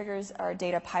 This triggers our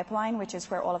data pipeline, which is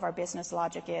where all of our business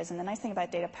logic is. And the nice thing about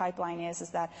data pipeline is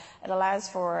that it allows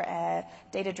for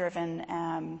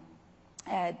data-driven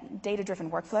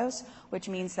workflows, which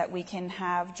means that we can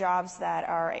have jobs that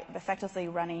are effectively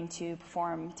running to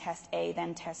perform test A,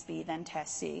 then test B, then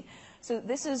test C. So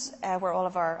this is where all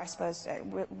of our,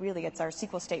 really it's our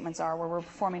SQL statements are, where we're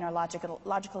performing our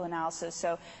logical analysis.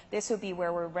 So this would be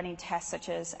where we're running tests such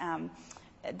as,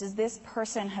 does this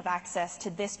person have access to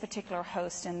this particular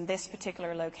host in this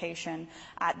particular location,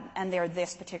 and they're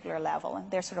this particular level?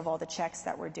 And they're sort of all the checks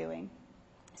that we're doing.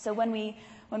 So when we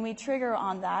trigger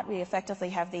on that, we effectively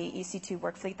have the EC2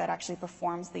 workfleet that actually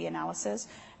performs the analysis,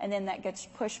 and then that gets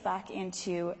pushed back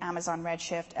into Amazon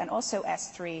Redshift and also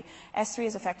S3. S3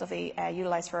 is effectively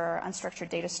utilized for our unstructured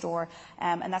data store,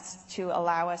 and that's to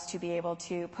allow us to be able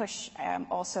to push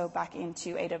also back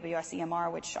into AWS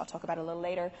EMR, which I'll talk about a little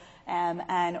later.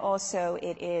 And also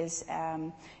it's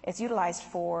utilized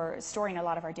for storing a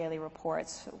lot of our daily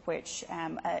reports, which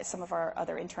some of our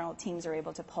other internal teams are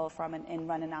able to pull from and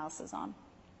run analysis on.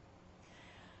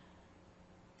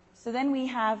 So then we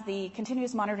have the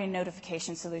continuous monitoring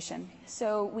notification solution.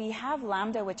 So we have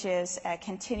Lambda, which is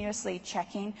continuously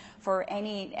checking for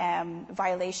any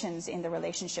violations in the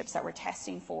relationships that we're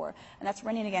testing for, and that's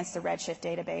running against the Redshift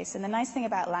database. And the nice thing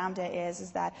about Lambda is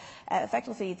that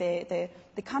effectively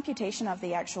the computation of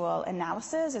the actual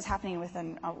analysis is happening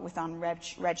within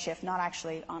Redshift, not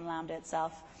actually on Lambda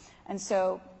itself. And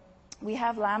so we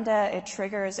have Lambda. It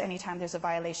triggers anytime there's a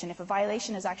violation. If a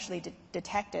violation is actually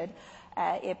detected,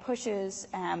 it pushes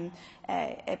a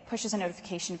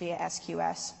notification via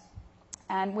SQS.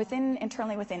 And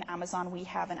internally within Amazon, we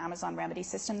have an Amazon remedy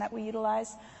system that we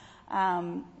utilize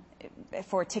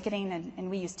for ticketing, and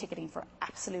we use ticketing for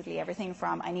absolutely everything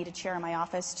from I need a chair in my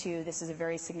office to this is a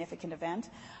very significant event.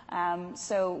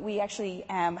 So we actually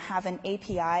have an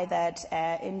API that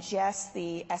ingests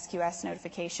the SQS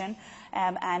notification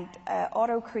and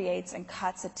auto creates and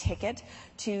cuts a ticket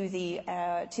to the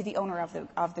owner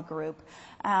of the group.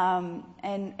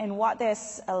 And what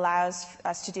this allows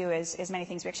us to do is many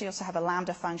things. We actually also have a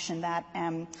Lambda function that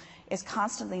is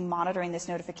constantly monitoring this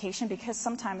notification, because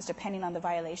sometimes, depending on the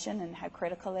violation and how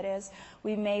critical it is,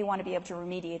 we may want to be able to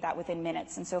remediate that within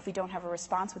minutes. And so if we don't have a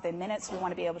response within minutes, we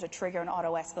want to be able to trigger an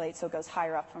auto-escalate so it goes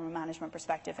higher up from a management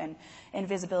perspective and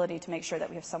visibility to make sure that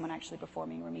we have someone actually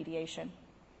performing remediation.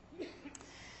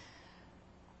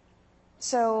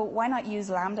 So why not use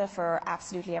Lambda for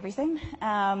absolutely everything?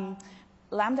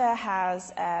 Lambda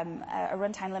has a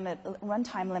runtime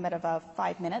limit of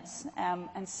 5 minutes,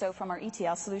 and so from our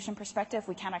ETL solution perspective,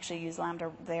 we can't actually use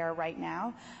Lambda there right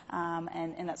now,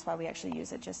 and that's why we actually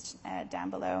use it just down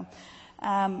below.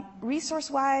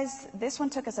 Resource-wise, this one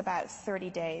took us about 30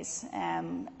 days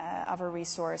of a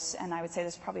resource, and I would say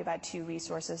there's probably about 2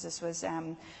 resources.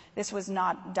 This was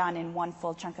not done in one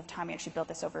full chunk of time. We actually built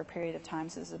this over a period of time,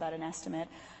 so this is about an estimate.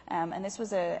 And this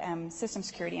was a system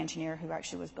security engineer who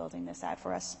actually was building this out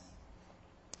for us.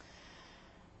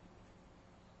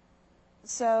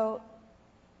 So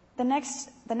the next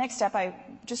step, I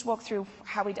just walked through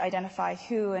how we identify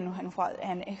who and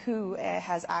who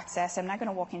has access. I'm now going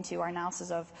to walk into our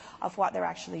analysis of what they're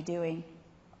actually doing.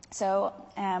 So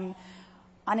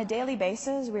on a daily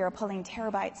basis, we are pulling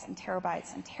terabytes and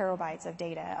terabytes and terabytes of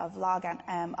data, of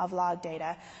log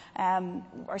data.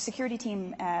 Our security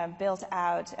team built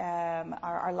out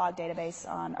our log database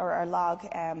or our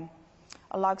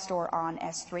log store on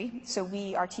S3. So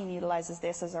our team utilizes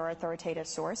this as our authoritative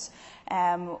source.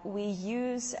 We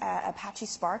use Apache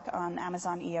Spark on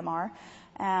Amazon EMR.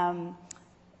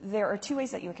 There are 2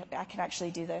 ways that I can actually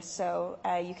do this. So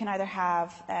you can either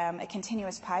have a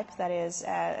continuous pipe that is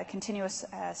a continuous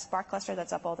Spark cluster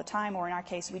that's up all the time, or in our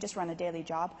case, we just run a daily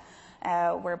job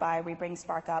whereby we bring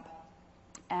Spark up.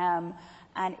 And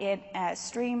it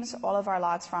streams all of our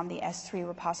logs from the S3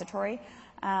 repository.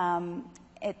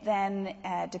 It then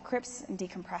decrypts and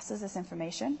decompresses this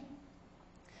information.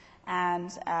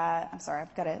 And I'm sorry,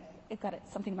 I've got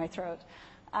something in my throat.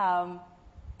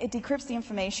 It decrypts the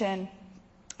information.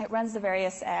 It runs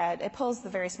it pulls the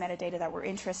various metadata that we're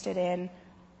interested in,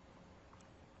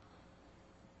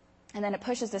 and then it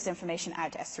pushes this information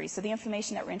out to S3. So the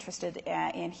information that we're interested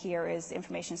in here is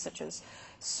information such as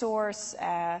source,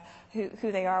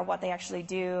 who they are, what they actually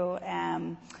do,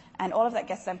 and all of that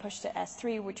gets then pushed to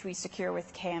S3, which we secure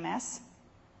with KMS.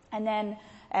 And then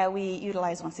we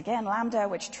utilize, once again, Lambda,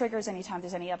 which triggers anytime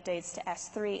there's any updates to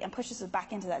S3 and pushes it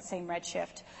back into that same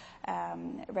Redshift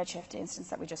instance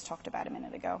that we just talked about a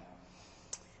minute ago.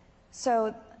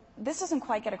 So this doesn't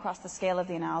quite get across the scale of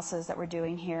the analysis that we're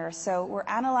doing here. So we're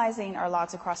analyzing our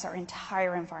logs across our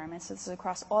entire environment. So this is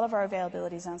across all of our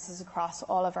availability zones. This is across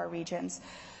all of our regions.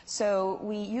 So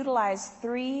we utilize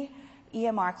 3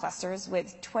 EMR clusters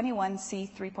with 21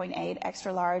 C3.8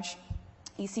 extra large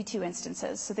EC2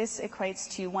 instances. So this equates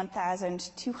to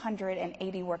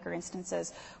 1,280 worker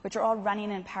instances, which are all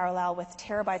running in parallel with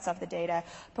terabytes of the data,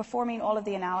 performing all of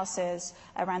the analysis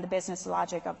around the business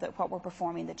logic of what we're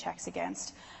performing the checks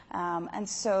against. And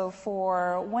so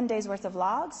for 1 day's worth of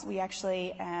logs, we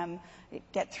actually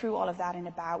get through all of that in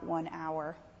about 1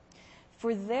 hour.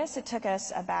 For this, it took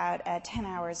us about 10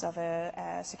 hours of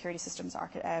a security systems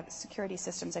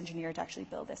engineer to actually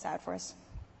build this out for us.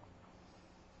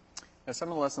 Now, some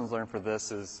of the lessons learned for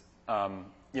this is,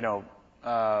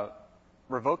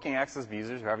 revoking access of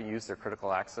users who haven't used their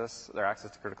access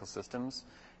to critical systems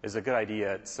is a good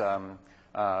idea. It's,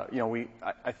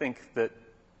 I think that,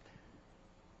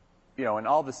 in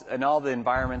all the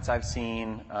environments I've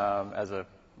seen as a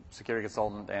security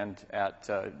consultant and at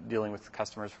dealing with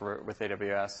customers with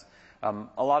AWS,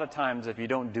 a lot of times if you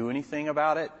don't do anything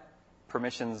about it,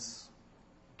 permissions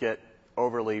get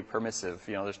overly permissive.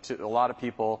 There's a lot of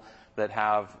people that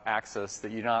have access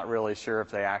that you're not really sure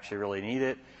if they actually really need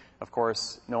it. Of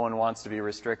course, no one wants to be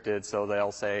restricted, so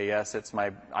they'll say, yes,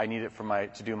 I need it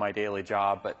to do my daily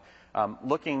job. But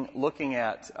looking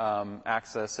at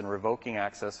access and revoking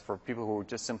access for people who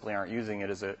just simply aren't using it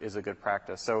is a good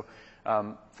practice. So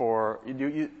for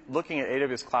looking at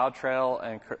AWS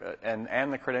CloudTrail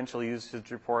and the credential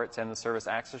usage reports and the service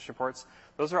access reports,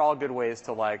 those are all good ways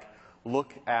to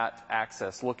look at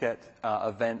access, look at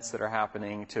events that are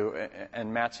happening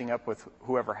and matching up with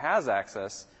whoever has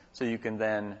access, so you can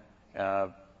then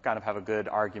kind of have a good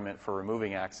argument for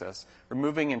removing access.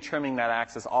 Removing and trimming that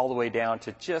access all the way down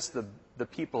to just the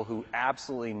people who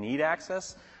absolutely need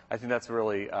access, I think that's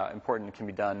really important and can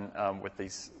be done with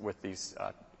these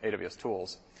AWS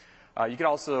tools. You could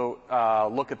also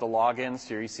look at the logins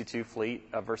to your EC2 fleet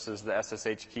versus the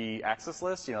SSH key access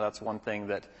list. That's one thing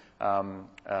that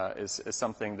is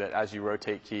something that as you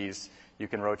rotate keys, you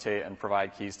can rotate and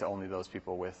provide keys to only those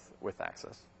people with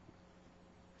access.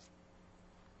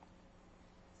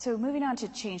 So moving on to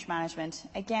change management.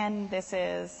 Again, this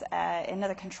is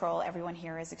another control everyone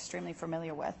here is extremely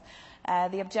familiar with.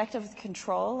 The objective of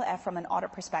control from an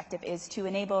audit perspective is to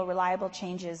enable reliable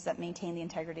changes that maintain the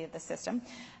integrity of the system.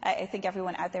 I think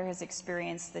everyone out there has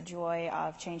experienced the joy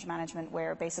of change management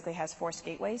where it basically has forced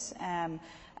gateways.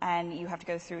 And you have to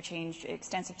go through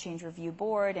extensive change review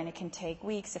board, and it can take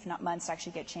weeks, if not months, to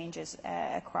actually get changes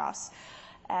across.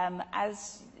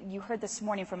 As you heard this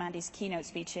morning from Andy's keynote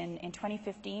speech, in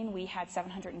 2015 we had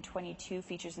 722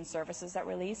 features and services that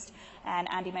released, and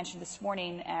Andy mentioned this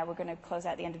morning we're going to close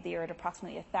out the end of the year at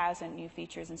approximately 1,000 new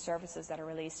features and services that are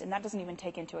released, and that doesn't even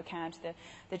take into account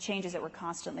the changes that we're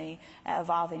constantly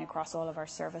evolving across all of our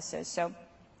services. So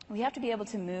we have to be able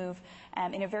to move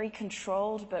in a very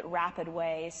controlled but rapid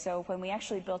way. So when we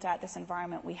actually built out this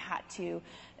environment, we had to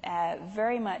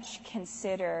very much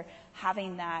consider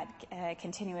having that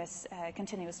continuous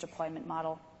deployment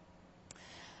model.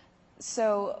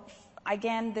 So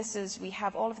again, we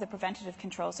have all of the preventative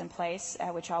controls in place,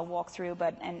 which I'll walk through,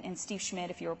 and Steve Schmidt,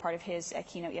 if you were part of his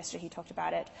keynote yesterday, he talked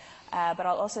about it. But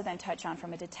I'll also then touch on,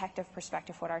 from a detective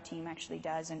perspective, what our team actually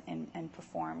does and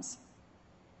performs.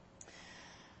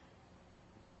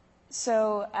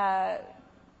 So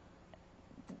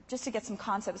just to get some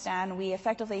concepts down, we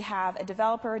effectively have a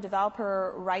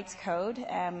developer writes code.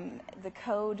 The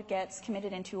code gets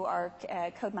committed into our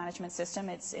code management system.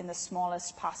 It's in the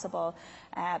smallest possible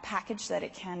package that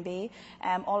it can be.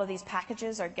 All of these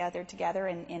packages are gathered together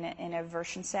in a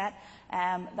version set.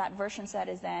 That version set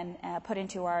is then put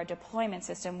into our deployment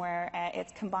system, where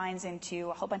it combines into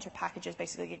a whole bunch of packages.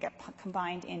 Basically, get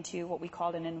combined into what we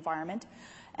call an environment.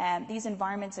 These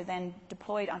environments are then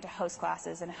deployed onto host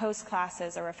classes, and host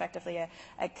classes are effectively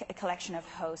a collection of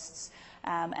hosts.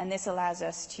 And this allows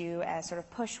us to sort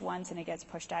of push once, and it gets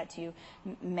pushed out to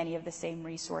many of the same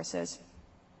resources.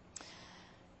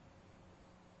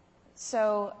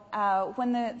 So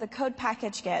when the code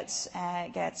package gets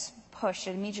pushed,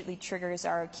 it immediately triggers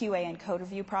our QA and code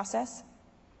review process.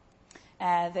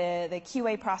 The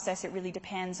QA process, it really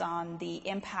depends on the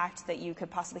impact that you could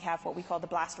possibly have, what we call the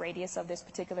blast radius of this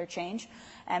particular change.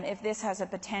 If this has a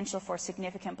potential for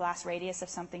significant blast radius if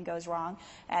something goes wrong,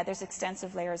 there's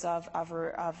extensive layers of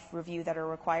review that are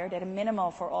required. At a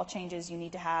minimum, for all changes, you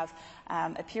need to have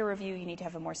a peer review, you need to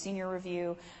have a more senior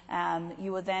review.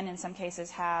 You will then, in some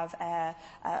cases, have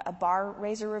a bar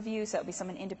raiser review, so it will be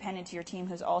someone independent to your team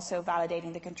who's also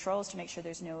validating the controls to make sure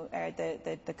there's no,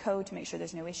 the code to make sure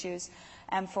there's no issues.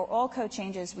 For all code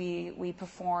changes, we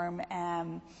perform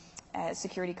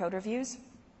security code reviews.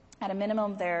 At a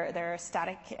minimum, they're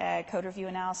static code review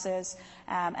analysis,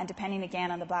 and depending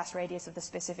again on the blast radius of the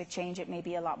specific change, it may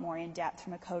be a lot more in depth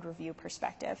from a code review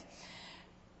perspective.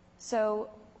 So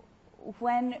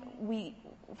when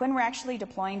we're actually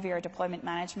deploying via our deployment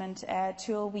management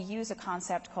tool, we use a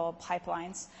concept called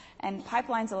pipelines. And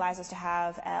pipelines allows us to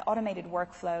have automated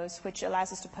workflows, which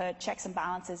allows us to put checks and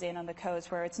balances in on the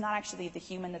codes, where it's not actually the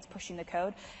human that's pushing the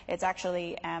code. It's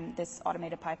actually this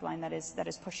automated pipeline that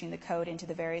is pushing the code into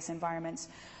the various environments.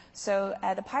 So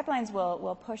the pipelines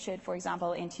will push it, for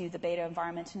example, into the beta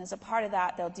environment. And as a part of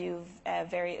that,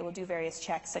 it will do various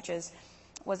checks, such as,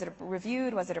 was it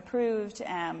reviewed? Was it approved?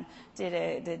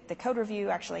 Did the code review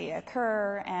actually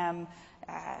occur?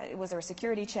 Was there a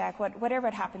security check? Whatever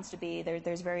it happens to be,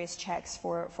 there's various checks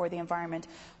for the environment.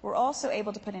 We're also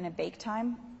able to put in a bake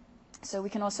time. So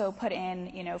we can also put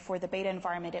in, for the beta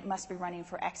environment, it must be running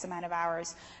for X amount of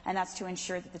hours, and that's to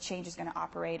ensure that the change is going to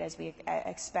operate as we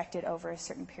expect it over a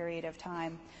certain period of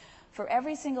time. For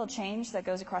every single change that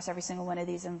goes across every single one of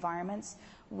these environments,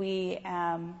 we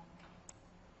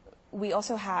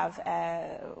also have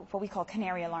what we call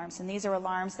canary alarms, and these are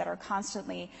alarms that are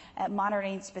constantly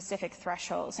monitoring specific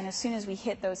thresholds. And as soon as we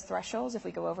hit those thresholds, if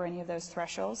we go over any of those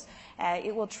thresholds,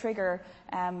 it will trigger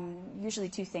usually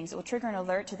two things. It will trigger an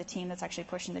alert to the team that's actually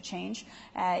pushing the change.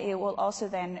 It will also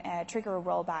then trigger a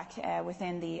rollback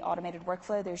within the automated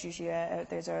workflow. There's usually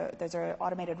there's an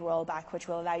automated rollback which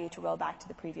will allow you to roll back to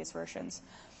the previous versions.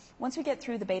 Once we get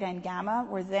through the beta and gamma,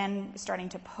 we're then starting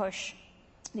to push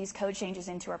these code changes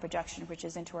into our production, which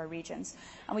is into our regions.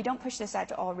 And we don't push this out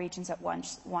to all regions at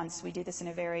once. We do this in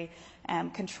a very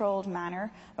controlled manner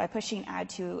by pushing out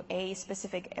to a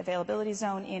specific availability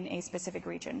zone in a specific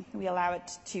region. We allow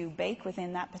it to bake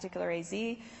within that particular AZ.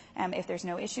 If there's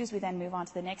no issues, we then move on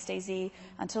to the next AZ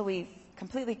until we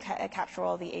completely capture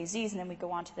all the AZs, and then we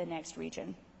go on to the next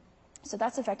region. So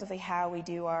that's effectively how we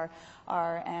do our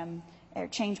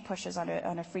change pushes on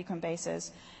a frequent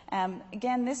basis.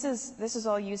 Again, this is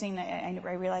all using,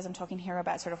 I realize I'm talking here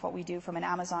about sort of what we do from an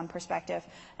Amazon perspective,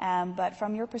 but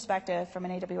from your perspective, from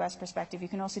an AWS perspective, you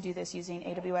can also do this using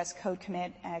AWS Code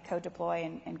Commit, Code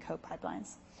Deploy, and Code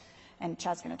Pipelines. And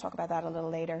Chad's going to talk about that a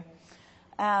little later.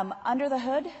 Under the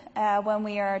hood, when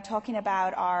we are talking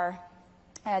about our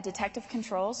detective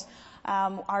controls,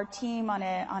 our team on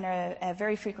a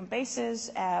very frequent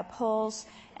basis pulls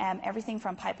everything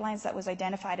from pipelines that was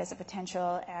identified as a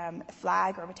potential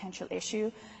flag or potential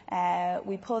issue.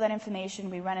 We pull that information,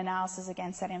 we run analysis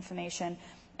against that information,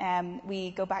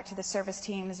 we go back to the service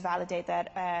teams, validate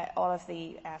that all of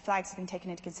the flags have been taken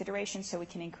into consideration, so we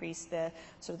can increase the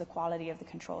sort of the quality of the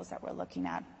controls that we're looking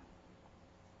at.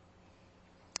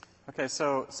 Okay,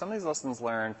 so some of these lessons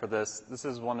learned for this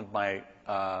is one of my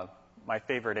my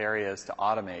favorite areas to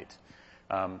automate.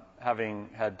 Having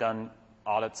had done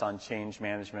audits on change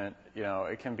management,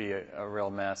 it can be a real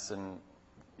mess, and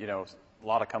a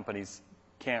lot of companies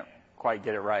can't quite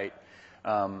get it right.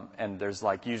 And there's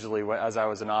usually, as I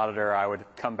was an auditor, I would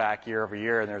come back year over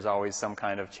year, and there's always some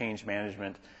kind of change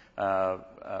management,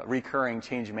 recurring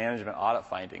change management audit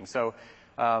finding. So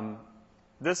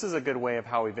this is a good way of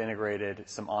how we've integrated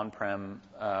some on-prem,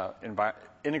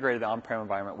 integrated the on-prem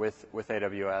environment with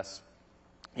AWS,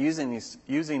 using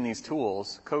these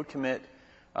tools, Code Commit,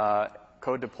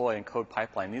 Code Deploy, and Code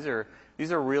Pipeline. These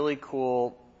are really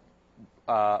cool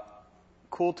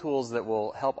tools that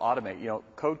will help automate.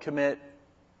 Code Commit,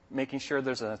 making sure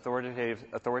there's an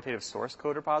authoritative source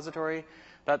code repository,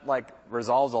 that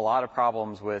resolves a lot of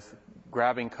problems with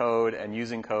grabbing code and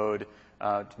using code,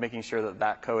 making sure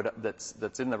that code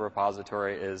that's in the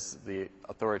repository is the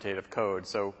authoritative code.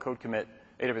 So Code Commit,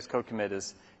 AWS Code Commit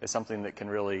is something that can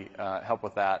really help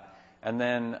with that. And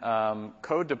then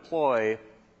Code Deploy,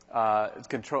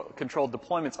 controlled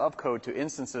deployments of code to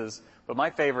instances. But my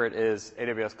favorite is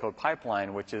AWS Code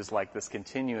Pipeline, which is this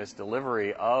continuous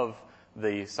delivery of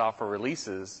the software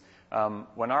releases.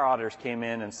 When our auditors came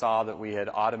in and saw that we had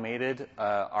automated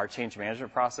our change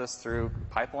management process through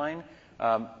Pipeline,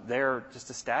 they're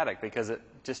just ecstatic because it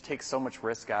just takes so much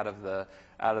risk out of the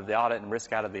audit and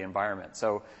risk out of the environment.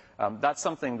 So that's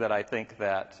something that I think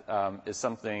that is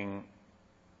something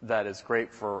that is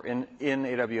great for in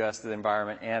AWS, the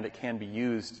environment, and it can be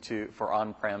used for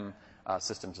on-prem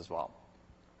systems as well.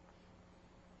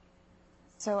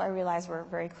 So I realize we're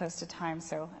very close to time,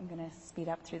 so I'm going to speed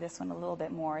up through this one a little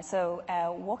bit more. So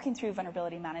walking through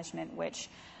vulnerability management, which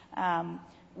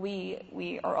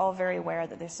we are all very aware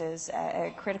that this is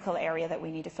a critical area that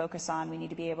we need to focus on. We need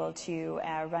to be able to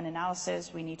run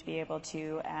analysis. We need to be able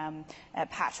to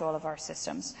patch all of our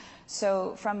systems.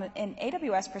 So from an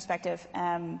AWS perspective,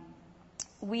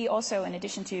 we also, in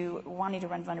addition to wanting to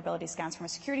run vulnerability scans from a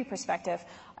security perspective,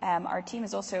 our team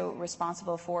is also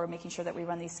responsible for making sure that we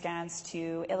run these scans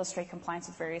to illustrate compliance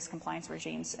with various compliance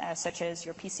regimes, such as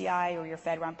your PCI or your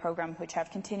FedRAMP program, which have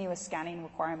continuous scanning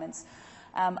requirements.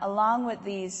 Along with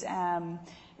these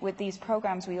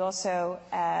programs, we also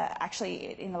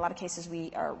actually, in a lot of cases,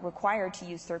 we are required to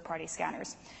use third-party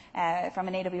scanners. From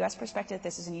an AWS perspective,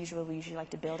 this is unusual. We usually like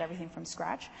to build everything from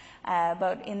scratch.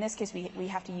 But in this case, we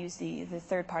have to use the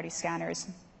third-party scanners.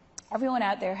 Everyone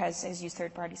out there has used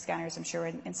third-party scanners, I'm sure,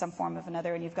 in some form or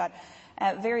another, and you've got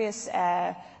various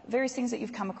things that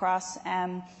you've come across.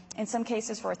 In some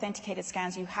cases, for authenticated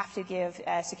scans, you have to give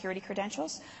security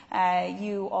credentials.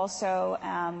 You also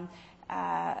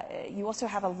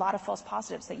have a lot of false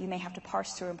positives that you may have to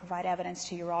parse through and provide evidence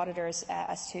to your auditors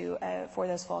for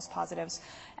those false positives.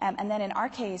 And then in our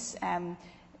case,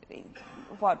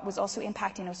 what was also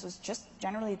impacting us was just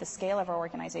generally the scale of our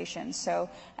organization. So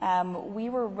we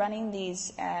were running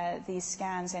these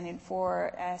scans, and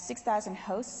for 6,000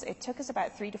 hosts, it took us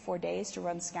about 3 to 4 days to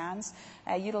run scans,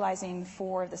 utilizing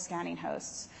 4 of the scanning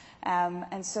hosts.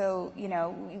 And so,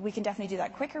 we can definitely do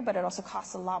that quicker, but it also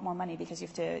costs a lot more money because you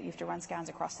have to run scans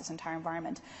across this entire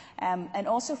environment. And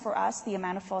also for us, the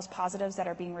amount of false positives that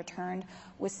are being returned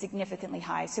was significantly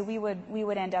high. So we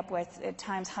would end up with, at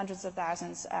times, hundreds of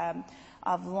thousands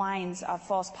of lines of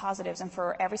false positives. And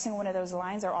for every single one of those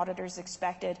lines, our auditors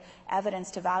expected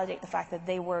evidence to validate the fact that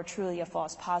they were truly a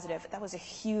false positive. That was a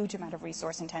huge amount of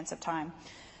resource-intensive time.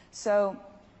 So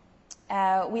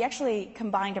we actually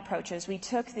combined approaches. We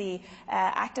took the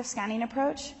active scanning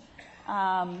approach,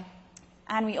 and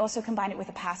we also combined it with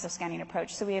a passive scanning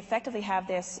approach. So we effectively have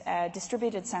this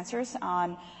distributed sensors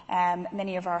on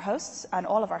many of our hosts, on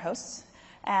all of our hosts.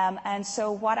 And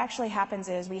so what actually happens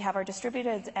is we have our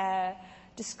distributed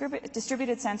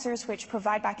sensors which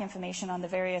provide back information on the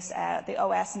various the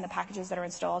OS and the packages that are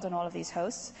installed on all of these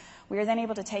hosts. We are then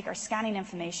able to take our scanning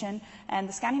information, and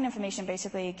the scanning information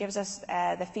basically gives us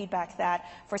the feedback that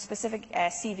for specific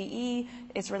CVE,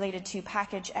 it's related to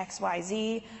package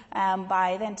XYZ.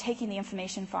 By then taking the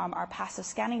information from our passive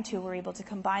scanning tool, we're able to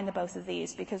combine the both of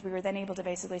these, because we were then able to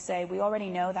basically say, we already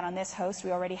know that on this host,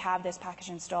 we already have this package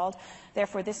installed.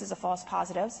 Therefore, this is a false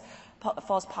positive.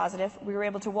 We were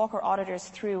able to walk our auditors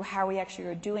through how we actually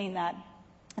are doing that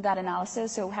that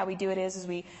analysis. So how we do it is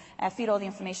we feed all the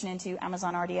information into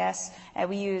Amazon RDS.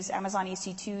 We use Amazon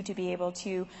EC2 to be able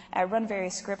to run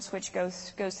various scripts, which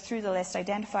goes through the list,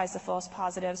 identifies the false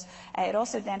positives. It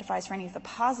also identifies for any of the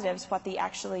positives what the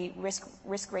actually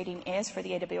risk rating is for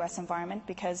the AWS environment,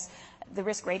 because the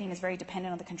risk rating is very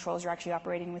dependent on the controls you're actually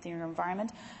operating within your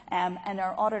environment. And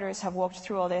our auditors have walked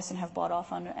through all this and have bought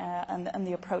off on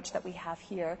the approach that we have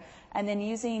here. And then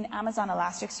using Amazon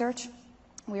Elasticsearch,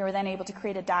 we were then able to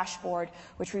create a dashboard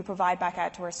which we provide back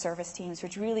out to our service teams,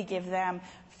 which really give them,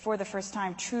 for the first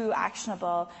time, true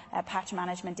actionable patch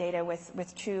management data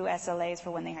with true SLAs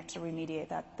for when they actually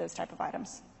remediate those type of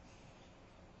items.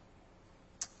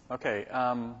 Okay.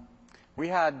 We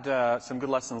had some good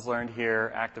lessons learned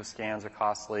here. Active scans are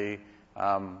costly.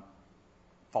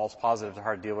 False positives are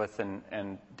hard to deal with,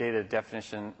 and data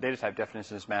type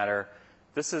definitions matter.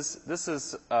 This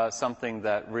is something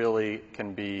that really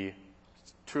can be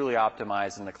truly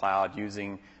optimized in the cloud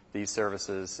using these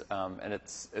services, and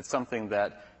it's something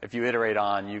that if you iterate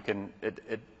on,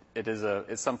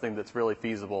 it's something that's really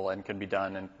feasible and can be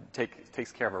done and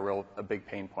takes care of a big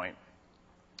pain point.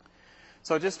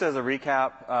 So just as a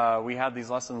recap, we had these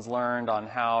lessons learned on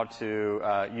how to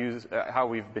how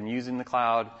we've been using the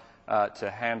cloud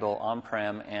to handle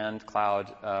on-prem and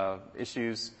cloud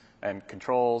issues and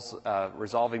controls,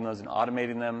 resolving those and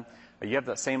automating them. You have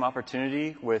that same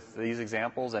opportunity with these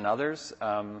examples and others,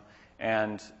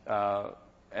 and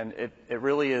it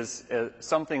really is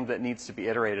something that needs to be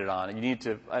iterated on. And you need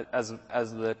to, as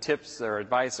the tips or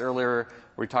advice earlier,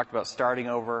 we talked about starting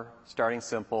over, starting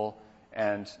simple,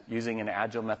 and using an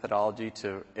agile methodology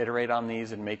to iterate on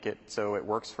these and make it so it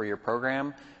works for your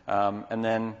program. And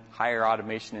then hire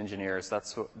automation engineers.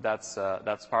 That's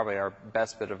probably our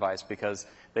best bit of advice, because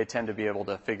they tend to be able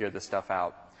to figure this stuff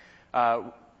out.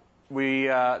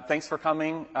 Thanks for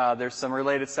coming. There's some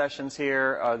related sessions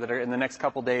here that are in the next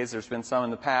couple days. There's been some in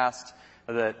the past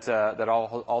that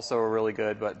also are really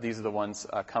good, but these are the ones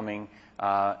coming.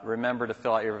 Remember to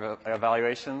fill out your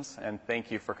evaluations, and thank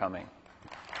you for coming.